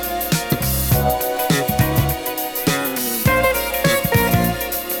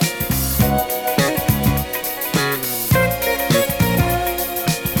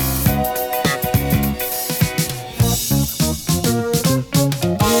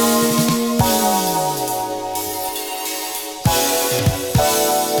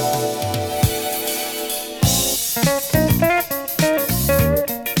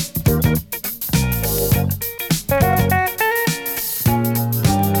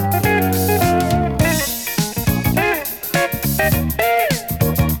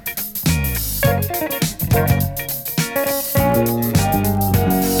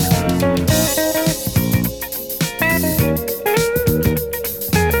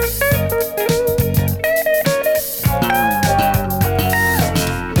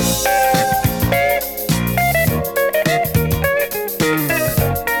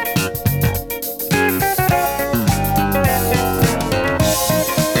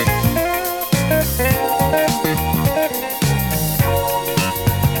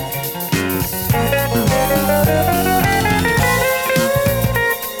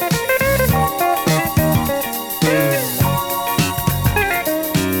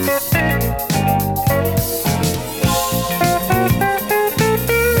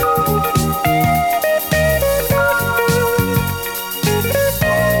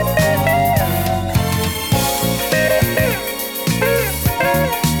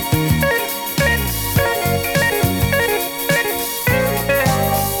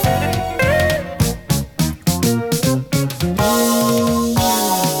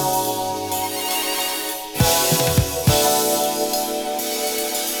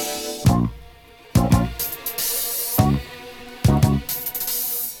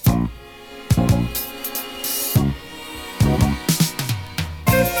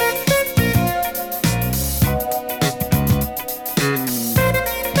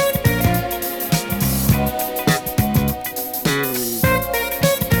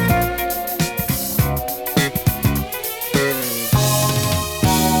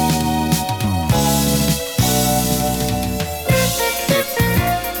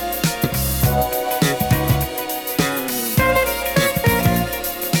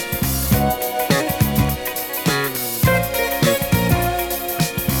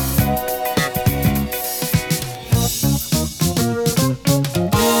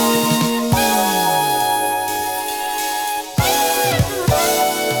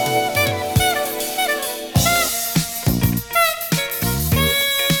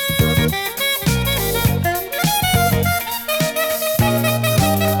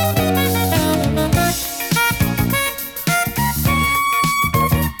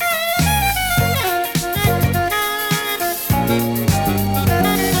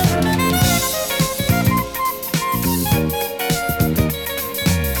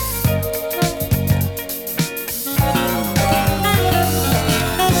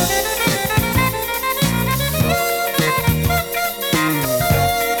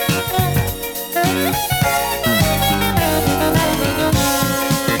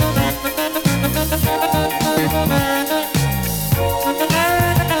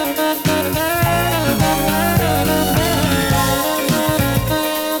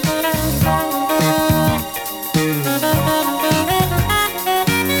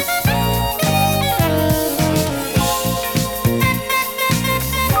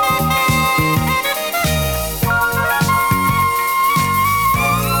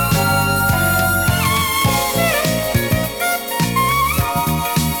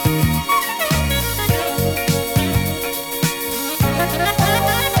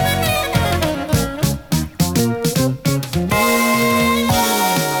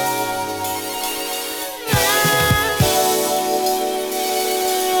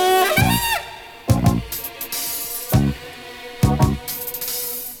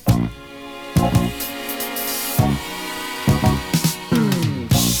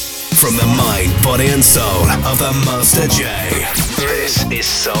 body and soul of the Master J. This is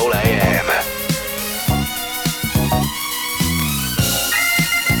Soul AM.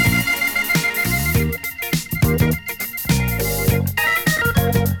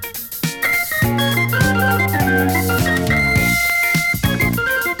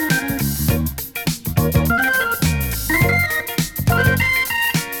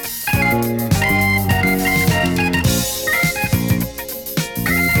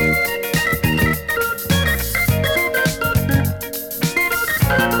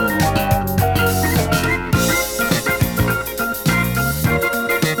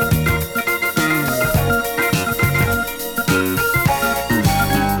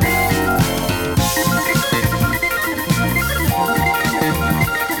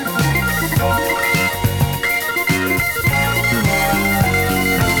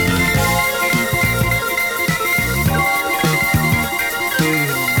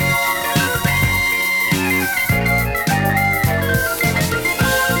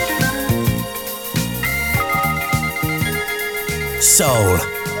 Soul,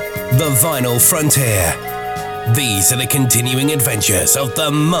 the vinyl frontier. These are the continuing adventures of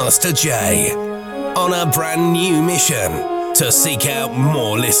the Master J on a brand new mission to seek out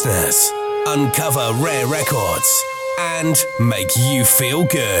more listeners, uncover rare records, and make you feel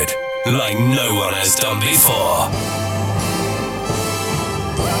good like no one has done before.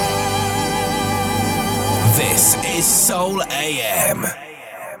 This is Soul AM.